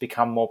or just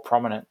become more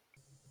prominent?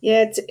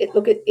 Yeah,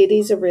 it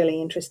is a really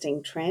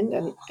interesting trend,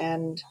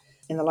 and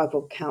in the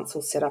local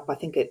council setup, I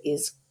think it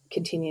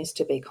continues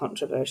to be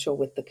controversial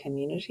with the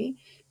community.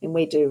 And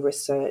we do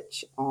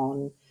research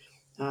on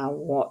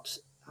what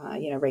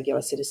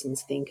regular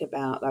citizens think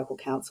about local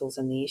councils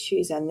and the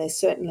issues, and there's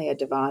certainly a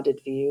divided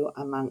view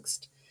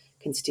amongst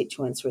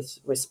constituents with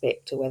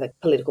respect to whether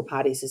political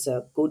parties is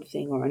a good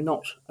thing or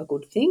not a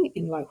good thing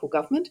in local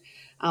government.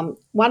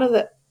 One of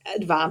the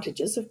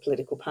advantages of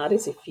political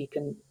parties, if you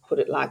can put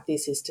it like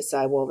this, is to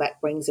say, well, that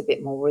brings a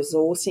bit more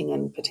resourcing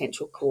and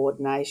potential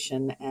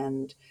coordination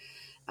and,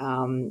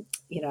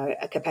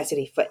 a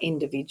capacity for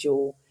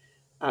individual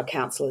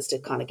councillors to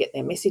kind of get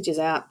their messages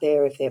out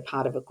there if they're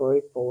part of a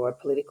group or a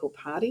political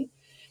party.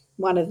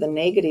 One of the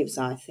negatives,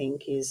 I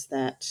think, is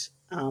that,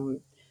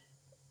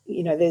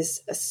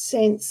 there's a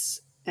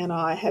sense, and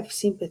I have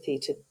sympathy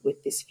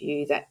with this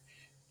view, that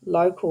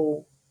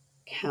local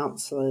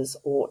councillors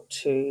ought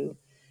to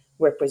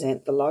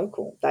represent the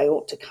local. They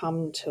ought to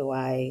come to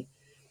a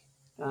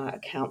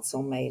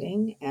council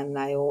meeting and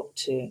they ought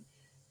to,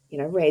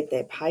 read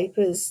their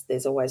papers.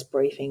 There's always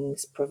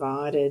briefings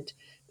provided,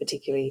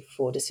 particularly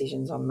for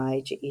decisions on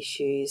major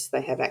issues.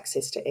 They have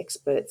access to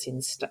experts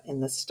in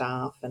the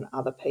staff and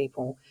other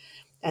people,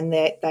 and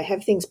they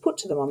have things put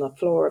to them on the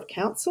floor of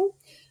council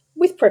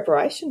with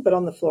preparation, but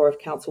on the floor of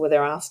council where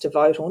they're asked to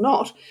vote or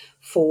not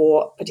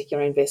for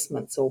particular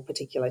investments or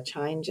particular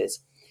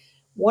changes.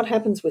 What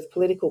happens with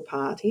political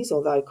parties,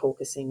 although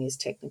caucusing is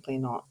technically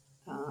not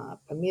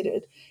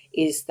permitted,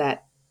 is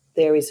that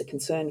there is a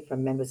concern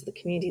from members of the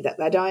community that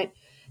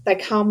they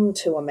come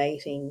to a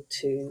meeting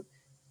to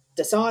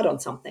decide on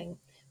something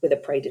with a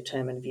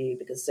predetermined view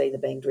because it's either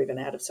being driven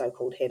out of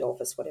so-called head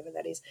office, whatever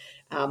that is,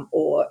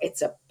 or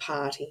it's a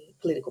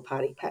political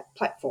party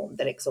platform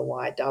that X or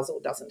Y does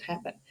or doesn't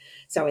happen.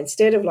 So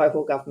instead of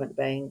local government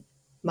being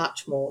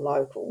much more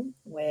local,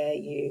 where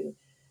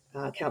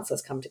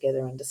councillors come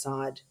together and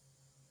decide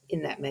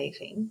in that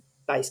meeting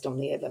based on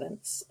the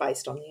evidence,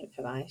 based on the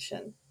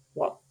information,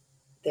 what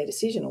their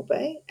decision will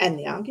be and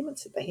the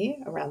arguments that they hear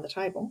around the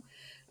table.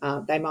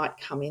 They might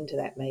come into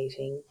that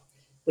meeting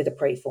with a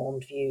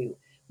preformed view,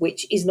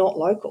 which is not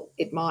local.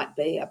 It might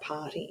be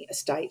a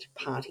state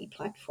party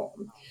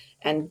platform.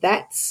 And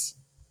that's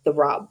the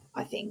rub,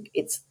 I think.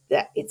 It's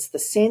the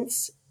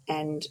sense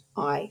and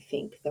I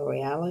think the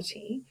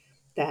reality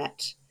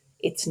that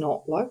it's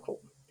not local.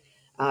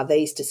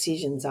 These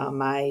decisions are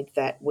made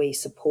that we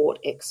support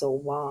X or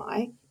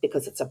Y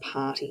because it's a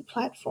party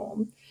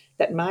platform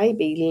that may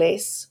be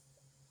less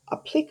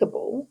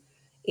applicable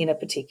in a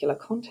particular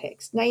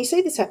context. Now, you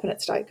see this happen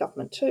at state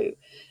government too.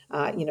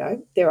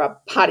 There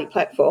are party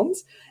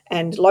platforms,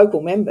 and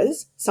local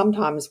members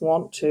sometimes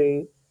want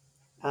to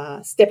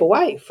step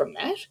away from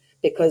that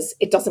because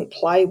it doesn't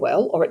play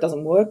well or it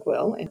doesn't work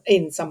well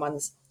in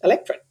someone's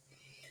electorate.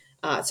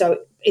 So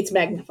it's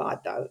magnified,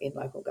 though, in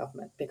local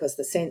government because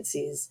the sense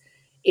is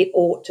it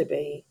ought to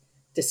be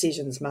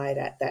decisions made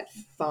at that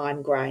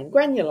fine-grained,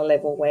 granular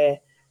level where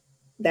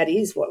that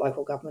is what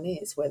local government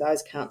is, where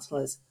those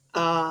councillors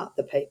are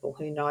the people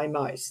who know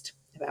most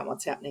about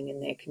what's happening in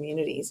their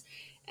communities.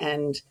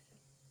 And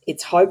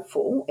it's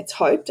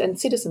hoped, and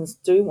citizens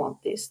do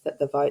want this, that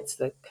the votes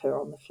that occur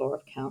on the floor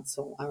of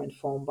council are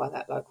informed by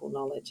that local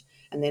knowledge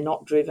and they're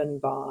not driven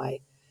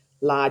by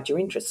larger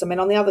interests. I mean,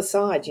 on the other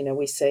side,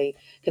 we see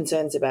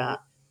concerns about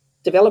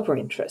developer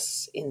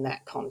interests in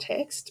that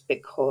context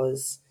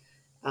because,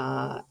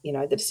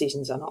 the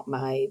decisions are not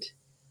made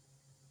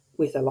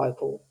with a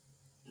local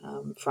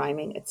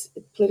framing. It's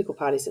political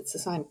parties. It's the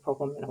same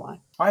problem in a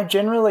way. I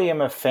generally am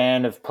a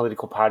fan of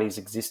political parties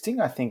existing.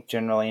 I think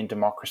generally in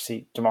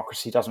democracy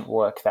doesn't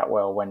work that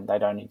well when they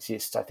don't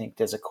exist. I think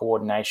there's a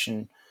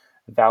coordination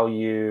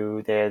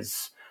value.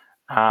 There's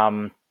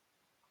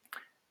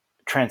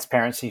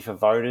transparency for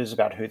voters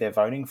about who they're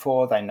voting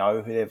for. They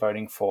know who they're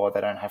voting for.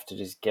 They don't have to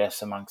just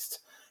guess amongst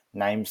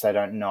names they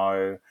don't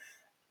know.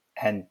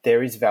 And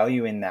there is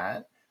value in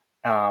that.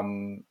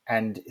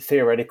 And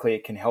theoretically,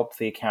 it can help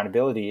the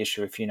accountability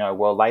issue if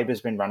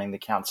Labor's been running the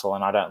council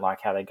and I don't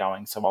like how they're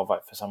going, so I'll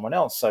vote for someone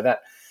else. So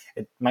that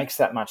it makes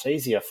that much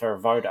easier for a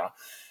voter.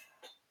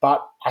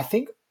 But I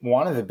think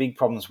one of the big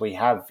problems we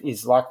have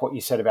is, like what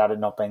you said about it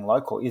not being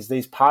local, is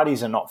these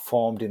parties are not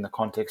formed in the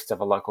context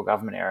of a local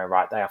government area,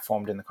 right? They are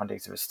formed in the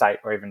context of a state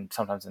or even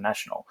sometimes a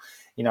national.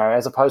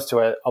 As opposed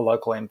to a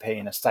local MP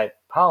in a state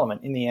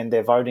parliament, in the end,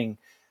 they're voting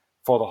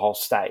for the whole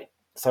state.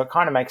 So it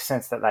kind of makes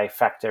sense that they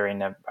factor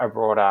in a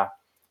broader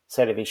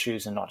set of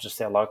issues and not just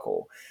their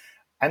local.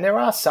 And there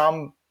are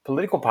some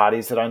political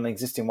parties that only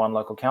exist in one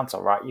local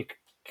council, right? You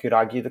could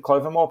argue the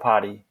Clover Moore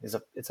Party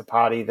it's a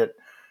party that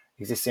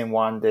exists in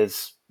one.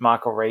 There's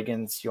Michael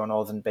Regan's Your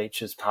Northern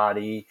Beaches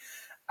Party,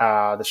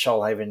 the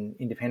Shoalhaven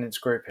Independence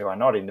Group, who are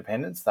not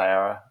independents. They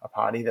are a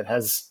party that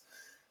has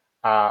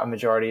a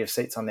majority of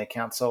seats on their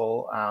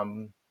council.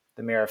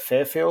 The Mayor of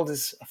Fairfield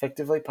is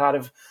effectively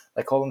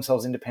they call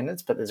themselves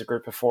independents, but there's a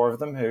group of 4 of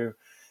them who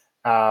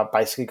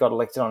basically got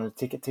elected on a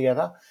ticket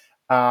together.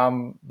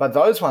 But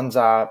those ones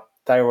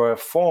they were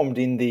formed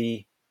in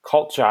the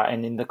culture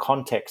and in the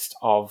context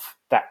of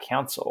that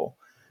council.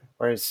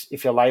 Whereas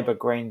if you're Labor,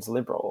 Greens,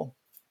 Liberal,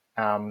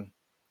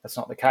 that's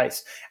not the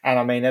case. And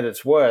I mean, at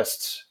its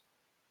worst,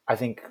 I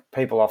think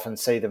people often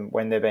see them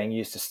when they're being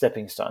used as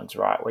stepping stones,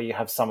 right? Where you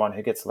have someone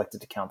who gets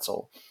elected to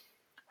council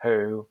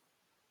who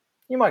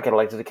you might get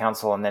elected to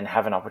council and then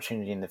have an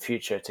opportunity in the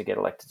future to get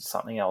elected to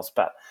something else.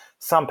 But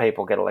some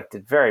people get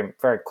elected very,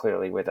 very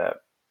clearly with a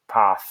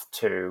path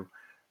to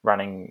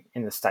running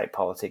in the state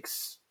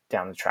politics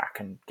down the track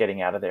and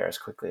getting out of there as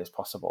quickly as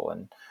possible.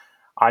 And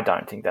I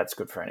don't think that's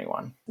good for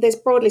anyone. There's,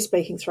 broadly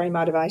speaking, 3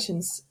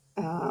 motivations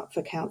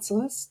for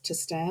councillors to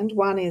stand.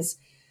 One is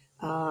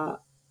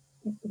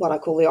what I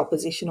call the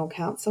oppositional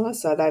councillor.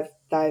 So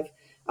they've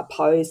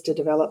opposed a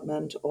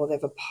development or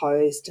they've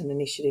opposed an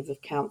initiative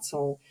of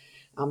council.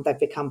 They've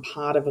become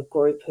part of a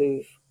group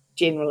who've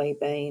generally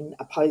been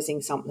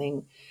opposing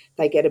something.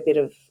 They get a bit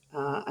of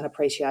an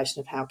appreciation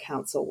of how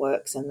council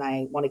works and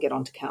they want to get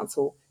onto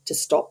council to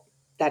stop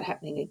that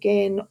happening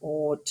again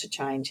or to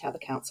change how the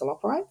council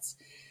operates.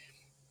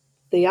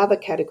 The other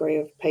category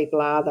of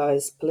people are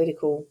those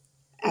political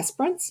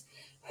aspirants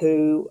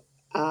who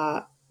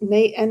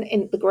need,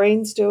 and the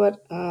Greens do it.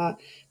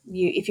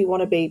 If you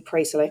want to be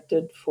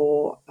pre-selected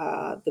for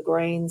the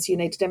Greens, you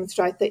need to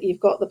demonstrate that you've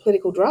got the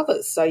political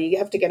druthers. So you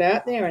have to get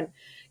out there and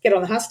get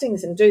on the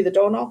hustings and do the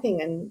door knocking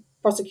and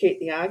prosecute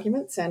the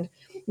arguments. And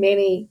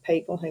many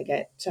people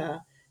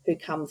who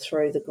come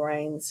through the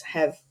Greens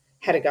have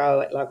had a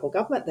go at local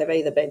government. They've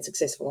either been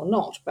successful or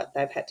not, but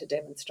they've had to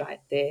demonstrate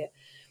their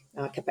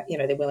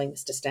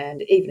willingness to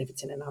stand, even if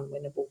it's in an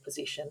unwinnable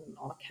position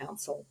on a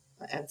council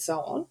and so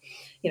on,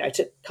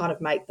 to kind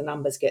of make the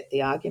numbers get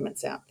the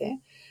arguments out there.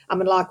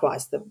 And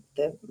likewise, the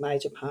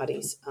major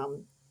parties,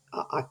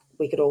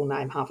 we could all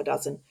name half a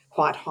dozen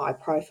quite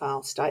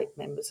high-profile state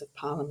members of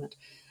parliament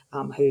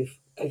who've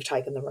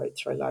taken the route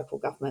through local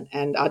government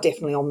and are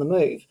definitely on the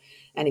move.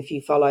 And if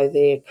you follow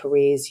their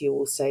careers, you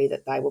will see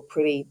that they were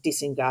pretty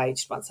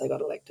disengaged once they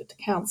got elected to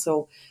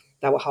council.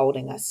 they were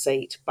holding a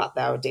seat, but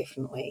they were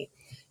definitely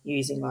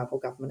using local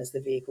government as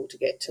the vehicle to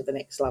get to the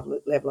next level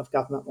of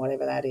government,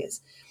 whatever that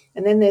is.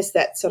 And then there's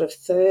that sort of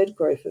third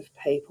group of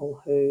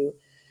people who,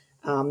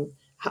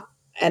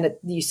 and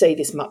you see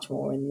this much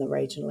more in the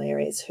regional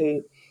areas,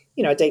 who,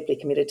 are deeply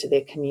committed to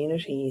their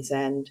communities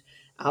and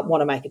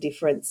want to make a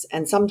difference.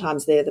 And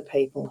sometimes they're the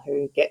people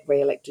who get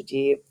re-elected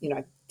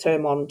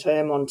term on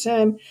term on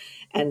term.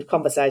 And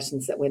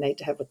conversations that we need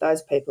to have with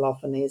those people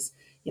often is,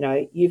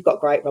 you've got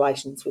great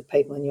relations with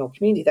people in your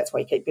community. That's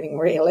why you keep getting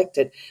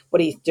re-elected.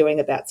 What are you doing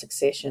about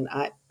succession?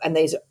 And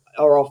these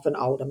are often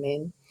older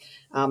men.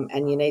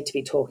 And you need to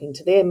be talking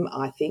to them,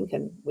 I think,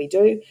 and we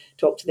do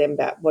talk to them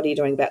about what are you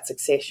doing about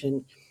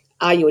succession?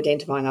 Are you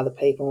identifying other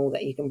people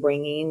that you can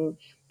bring in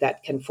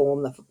that can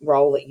form the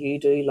role that you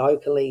do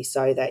locally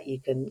so that you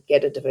can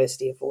get a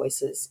diversity of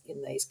voices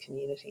in these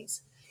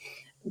communities?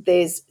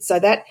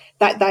 That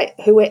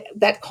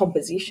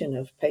composition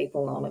of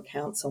people on a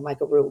council make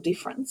a real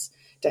difference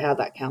to how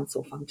that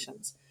council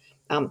functions.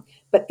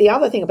 But the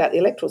other thing about the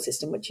electoral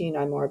system, which you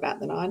know more about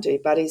than I do,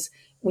 but is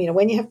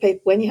when you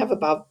have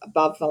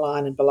above the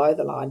line and below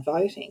the line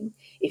voting,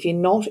 if you're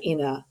not in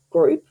a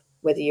group,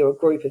 whether you're a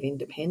group of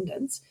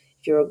independents,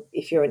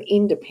 if you're an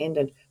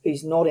independent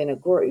who's not in a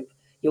group,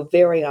 you're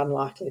very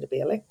unlikely to be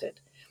elected.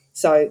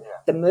 So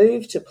the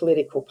move to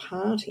political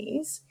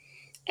parties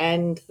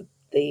and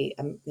the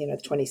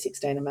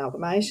 2016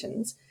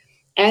 amalgamations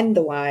and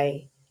the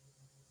way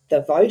the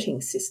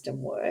voting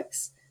system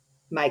works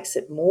makes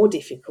it more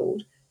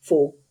difficult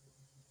for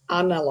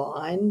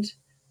unaligned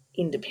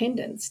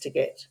independents to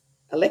get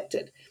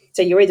elected.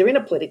 So you're either in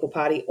a political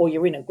party or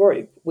you're in a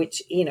group,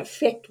 which in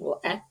effect will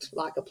act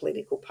like a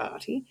political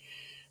party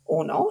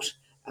or not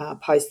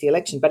post the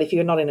election. But if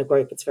you're not in a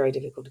group, it's very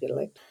difficult to get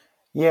elected.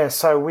 Yeah,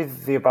 so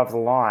with the above the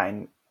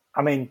line,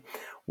 I mean,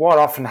 what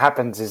often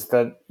happens is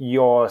that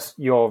your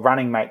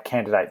running mate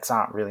candidates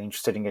aren't really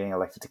interested in getting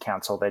elected to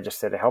council. They're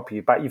just there to help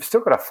you. But you've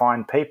still got to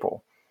find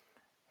people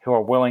who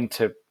are willing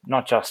to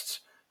not just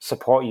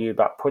support you,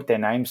 but put their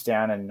names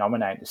down and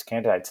nominate as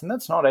candidates. And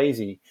that's not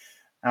easy.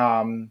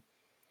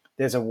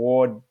 There's a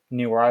ward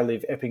near where I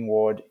live, Epping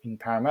Ward in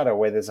Parramatta,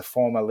 where there's a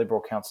former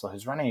Liberal councillor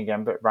who's running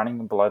again, but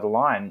running below the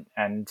line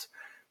and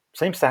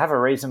seems to have a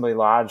reasonably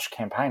large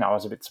campaign. I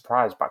was a bit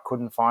surprised, but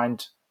couldn't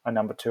find a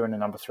number 2 and a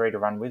number 3 to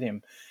run with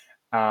him.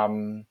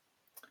 And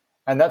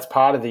that's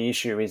part of the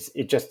issue is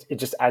it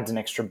just adds an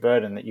extra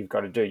burden that you've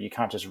got to do. You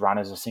can't just run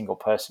as a single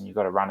person. You've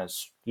got to run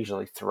as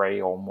usually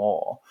 3 or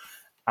more.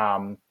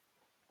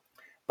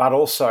 But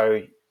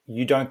also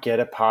you don't get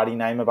a party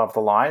name above the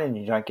line and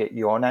you don't get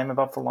your name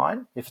above the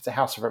line. If it's a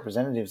House of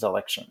Representatives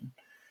election,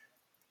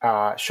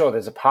 sure,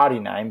 there's a party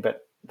name,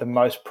 but the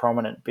most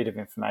prominent bit of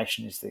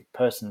information is the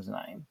person's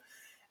name.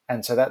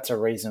 And so that's a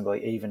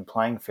reasonably even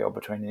playing field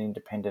between an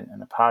independent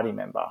and a party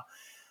member.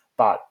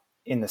 But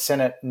in the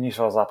Senate, New South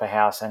Wales Upper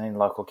House and in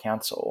local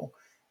council,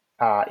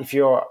 if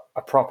you're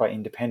a proper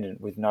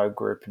independent with no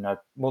group,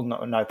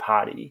 no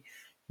party,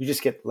 you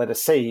just get letter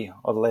C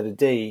or the letter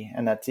D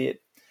and that's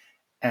it.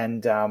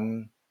 And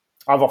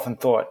I've often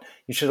thought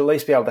you should at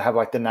least be able to have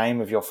like the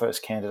name of your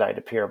first candidate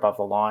appear above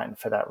the line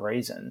for that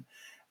reason.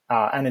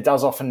 And it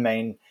does often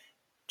mean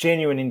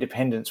genuine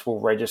independents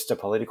will register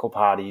political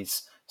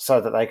parties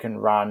so that they can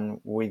run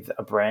with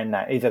a brand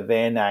name, either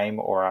their name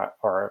or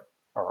a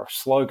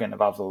slogan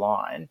above the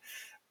line.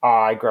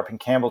 I grew up in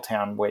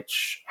Campbelltown,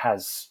 which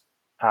has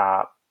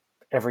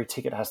every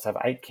ticket has to have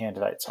 8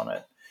 candidates on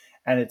it.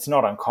 And it's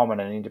not uncommon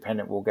an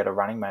independent will get a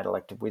running mate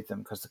elected with them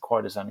because the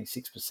quota is only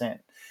 6%.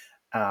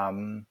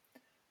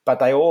 But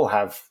they all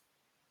have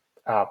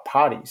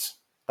parties.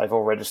 They've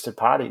all registered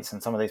parties,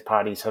 and some of these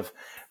parties have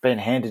been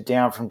handed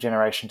down from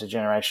generation to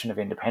generation of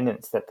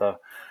independents that the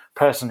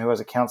person who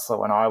was a councillor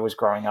when I was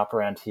growing up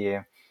around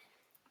here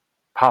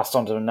passed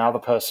on to another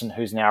person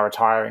who's now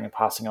retiring and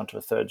passing on to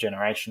a third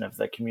generation of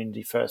the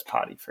Community First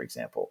Party, for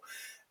example.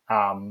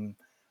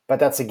 But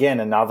that's, again,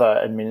 another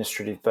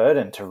administrative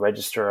burden to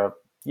register.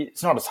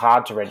 It's not as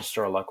hard to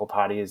register a local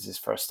party as is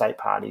for a state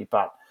party,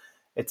 but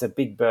it's a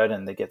big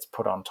burden that gets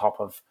put on top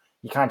of.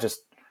 You can't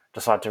just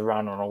decide to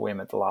run on a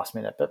whim at the last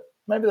minute, but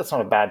maybe that's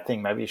not a bad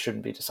thing. Maybe you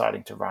shouldn't be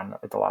deciding to run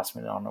at the last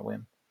minute on a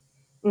whim.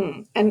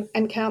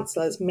 And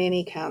councillors,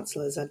 many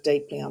councillors are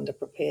deeply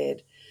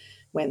underprepared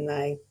when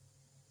they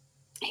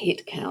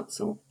hit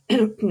council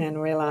and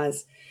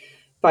realise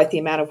both the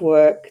amount of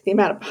work, the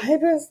amount of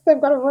papers they've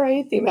got to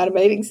read, the amount of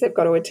meetings they've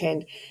got to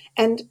attend,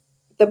 and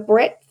the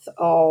breadth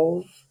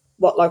of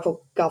what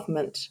local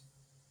government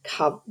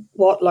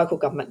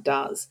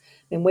does.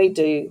 I mean, we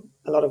do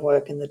a lot of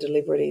work in the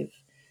deliberative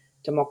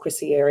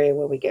democracy area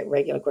where we get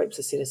regular groups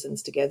of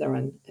citizens together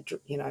and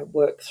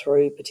work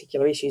through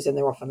particular issues, and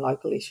they're often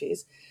local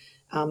issues.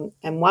 And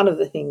one of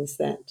the things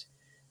that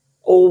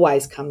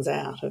always comes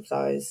out of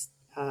those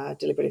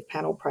deliberative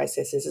panel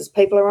processes is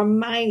people are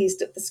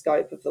amazed at the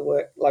scope of the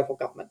work local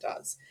government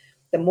does.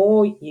 The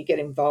more you get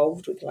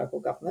involved with local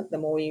government, the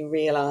more you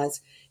realise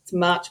it's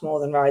much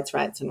more than roads,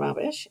 rates and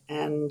rubbish.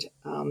 And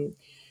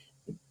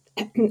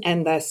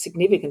and they're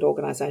significant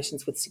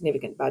organisations with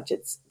significant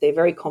budgets. They're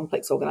very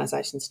complex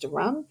organisations to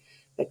run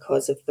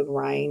because of the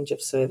range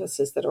of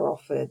services that are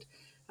offered,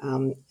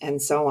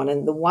 and so on.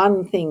 And the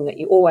one thing that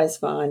you always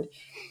find,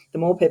 the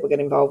more people get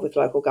involved with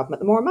local government,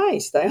 the more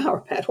amazed they are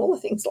about all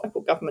the things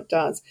local government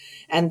does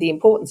and the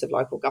importance of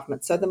local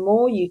government. So the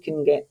more you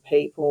can get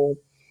people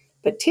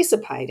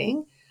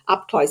participating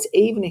up close,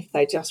 even if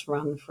they just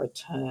run for a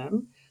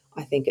term,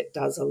 I think it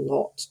does a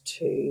lot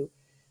to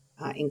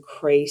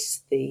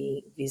increase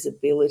the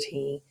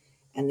visibility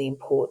and the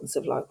importance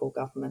of local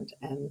government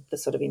and the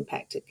sort of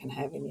impact it can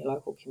have in your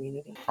local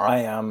community.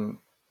 I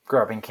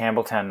grew up in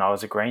Campbelltown and I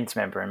was a Greens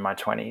member in my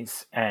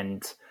 20s,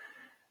 and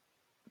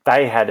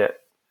they had it.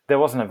 There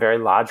wasn't a very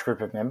large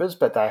group of members,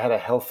 but they had a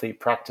healthy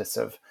practice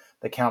of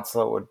the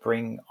councillor would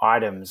bring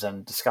items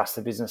and discuss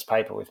the business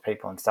paper with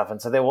people and stuff.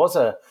 And so there was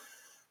a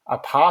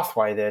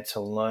pathway there to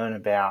learn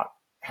about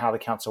how the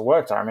council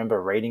worked. I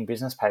remember reading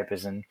business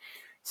papers and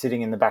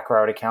sitting in the back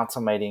row at a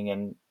council meeting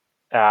and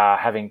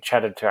having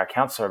chatted to our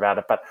councillor about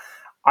it. But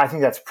I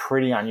think that's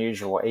pretty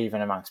unusual,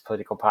 even amongst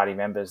political party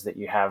members, that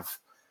you have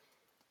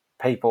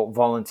people,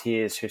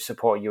 volunteers who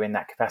support you in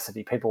that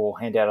capacity. People will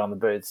hand out on the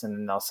booths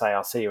and they'll say,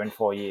 I'll see you in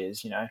 4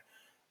 years.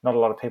 Not a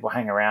lot of people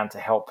hang around to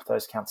help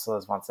those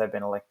councillors once they've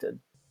been elected.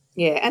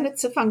 Yeah, and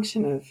it's a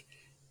function of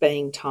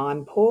being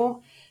time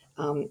poor.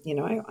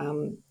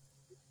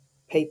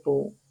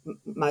 People,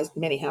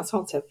 many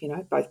households have,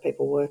 both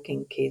people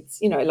working,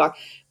 kids, like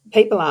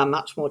people are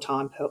much more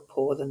time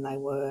poor than they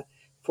were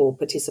for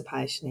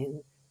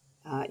participation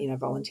in,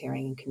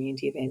 volunteering in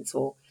community events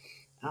or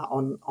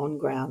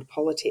on-ground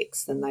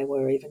politics than they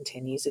were even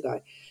 10 years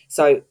ago.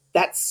 So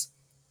that's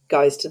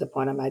goes to the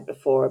point I made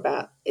before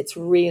about it's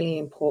really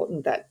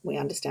important that we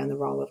understand the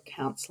role of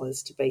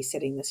councillors to be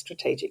setting the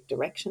strategic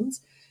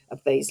directions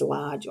of these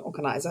large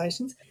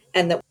organisations,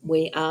 and that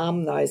we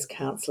arm those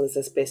councillors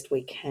as best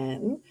we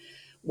can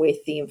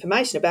with the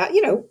information about,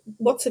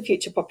 what's the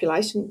future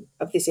population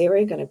of this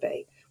area going to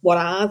be? What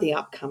are the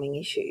upcoming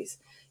issues?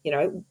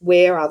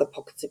 Where are the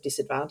pockets of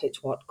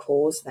disadvantage? What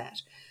caused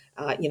that?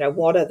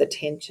 What are the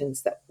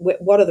tensions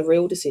what are the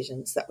real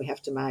decisions that we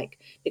have to make?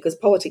 Because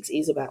politics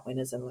is about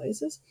winners and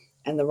losers,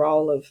 and the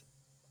role of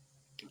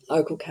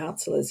local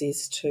councillors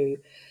is to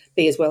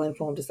be as well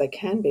informed as they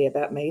can be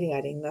about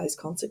mediating those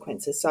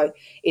consequences. So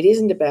it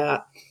isn't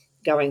about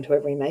going to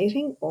every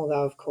meeting,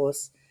 although of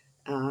course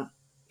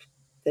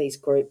these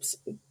groups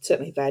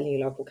certainly value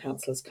local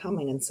councillors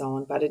coming and so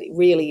on, but it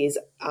really is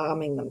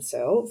arming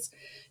themselves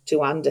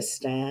to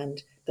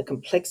understand the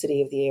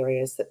complexity of the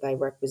areas that they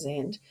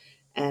represent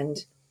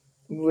and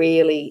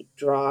really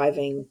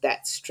driving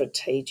that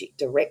strategic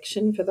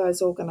direction for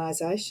those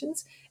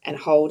organisations and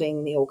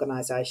holding the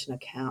organisation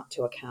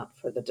to account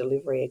for the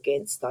delivery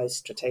against those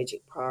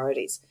strategic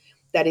priorities.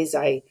 That is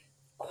a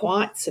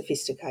quite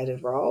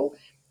sophisticated role,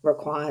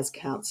 requires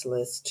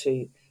councillors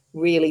to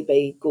really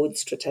be good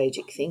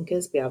strategic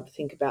thinkers, be able to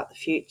think about the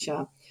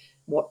future,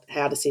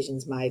 how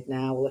decisions made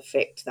now will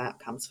affect the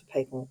outcomes for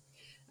people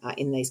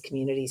in these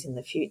communities in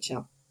the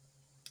future.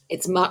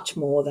 It's much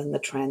more than the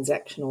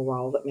transactional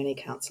role that many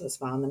councillors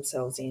find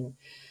themselves in,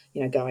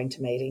 going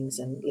to meetings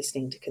and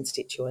listening to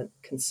constituent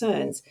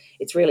concerns.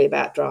 It's really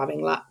about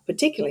driving,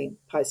 particularly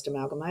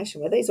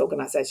post-amalgamation, where these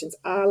organisations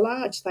are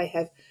large. They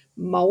have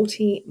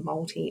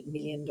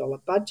multi-million dollar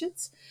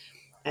budgets,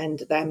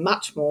 and they're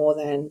much more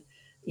than,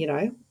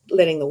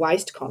 letting the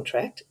waste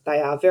contract.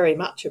 They are very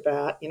much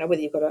about,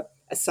 whether you've got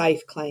a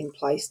safe, clean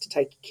place to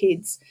take your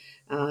kids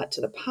to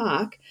the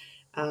park,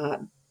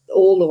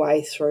 all the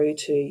way through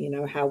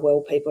to, how well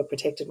people are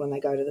protected when they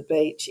go to the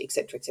beach, et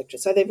cetera, et cetera.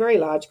 So they're very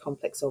large,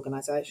 complex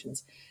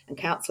organisations, and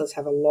councillors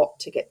have a lot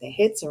to get their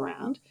heads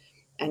around,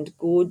 and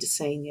good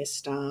senior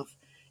staff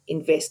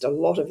invest a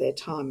lot of their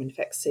time. In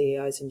fact,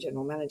 CEOs and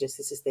general managers,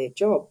 this is their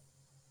job,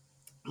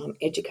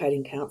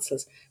 educating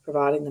councillors,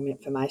 providing them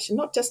information,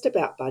 not just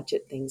about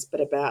budget things,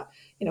 but about,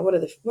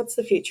 what's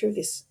the future of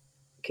this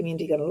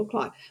community going to look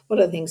like? What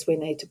are the things we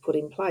need to put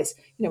in place?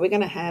 We're going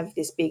to have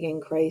this big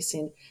increase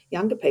in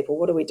younger people.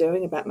 What are we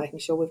doing about making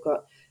sure we've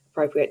got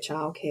appropriate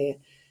childcare,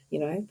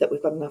 that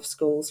we've got enough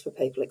schools for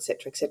people, et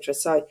cetera, et cetera.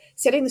 So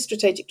setting the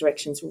strategic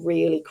direction is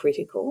really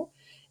critical,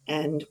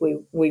 and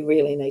we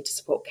really need to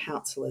support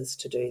councillors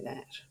to do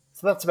that.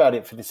 So that's about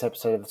it for this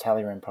episode of the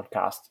Tally Room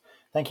podcast.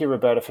 Thank you,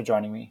 Roberta, for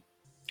joining me.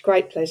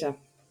 Great pleasure.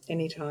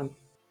 Anytime.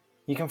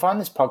 You can find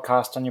this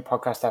podcast on your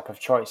podcast app of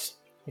choice.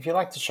 If you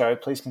like the show,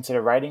 please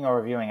consider rating or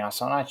reviewing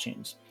us on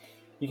iTunes.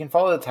 You can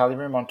follow The Tally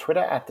Room on Twitter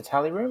at The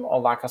Tally Room or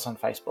like us on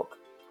Facebook.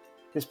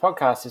 This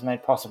podcast is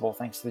made possible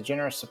thanks to the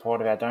generous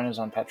support of our donors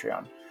on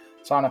Patreon.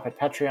 Sign up at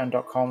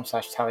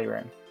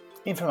patreon.com/tallyroom.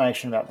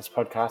 Information about this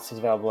podcast is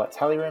available at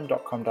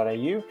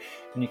tallyroom.com.au,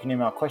 and you can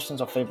email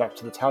questions or feedback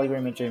to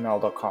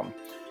thetallyroom@gmail.com.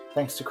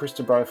 Thanks to Chris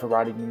Dubrow for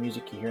writing the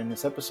music you hear in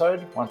this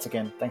episode. Once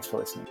again, thanks for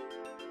listening.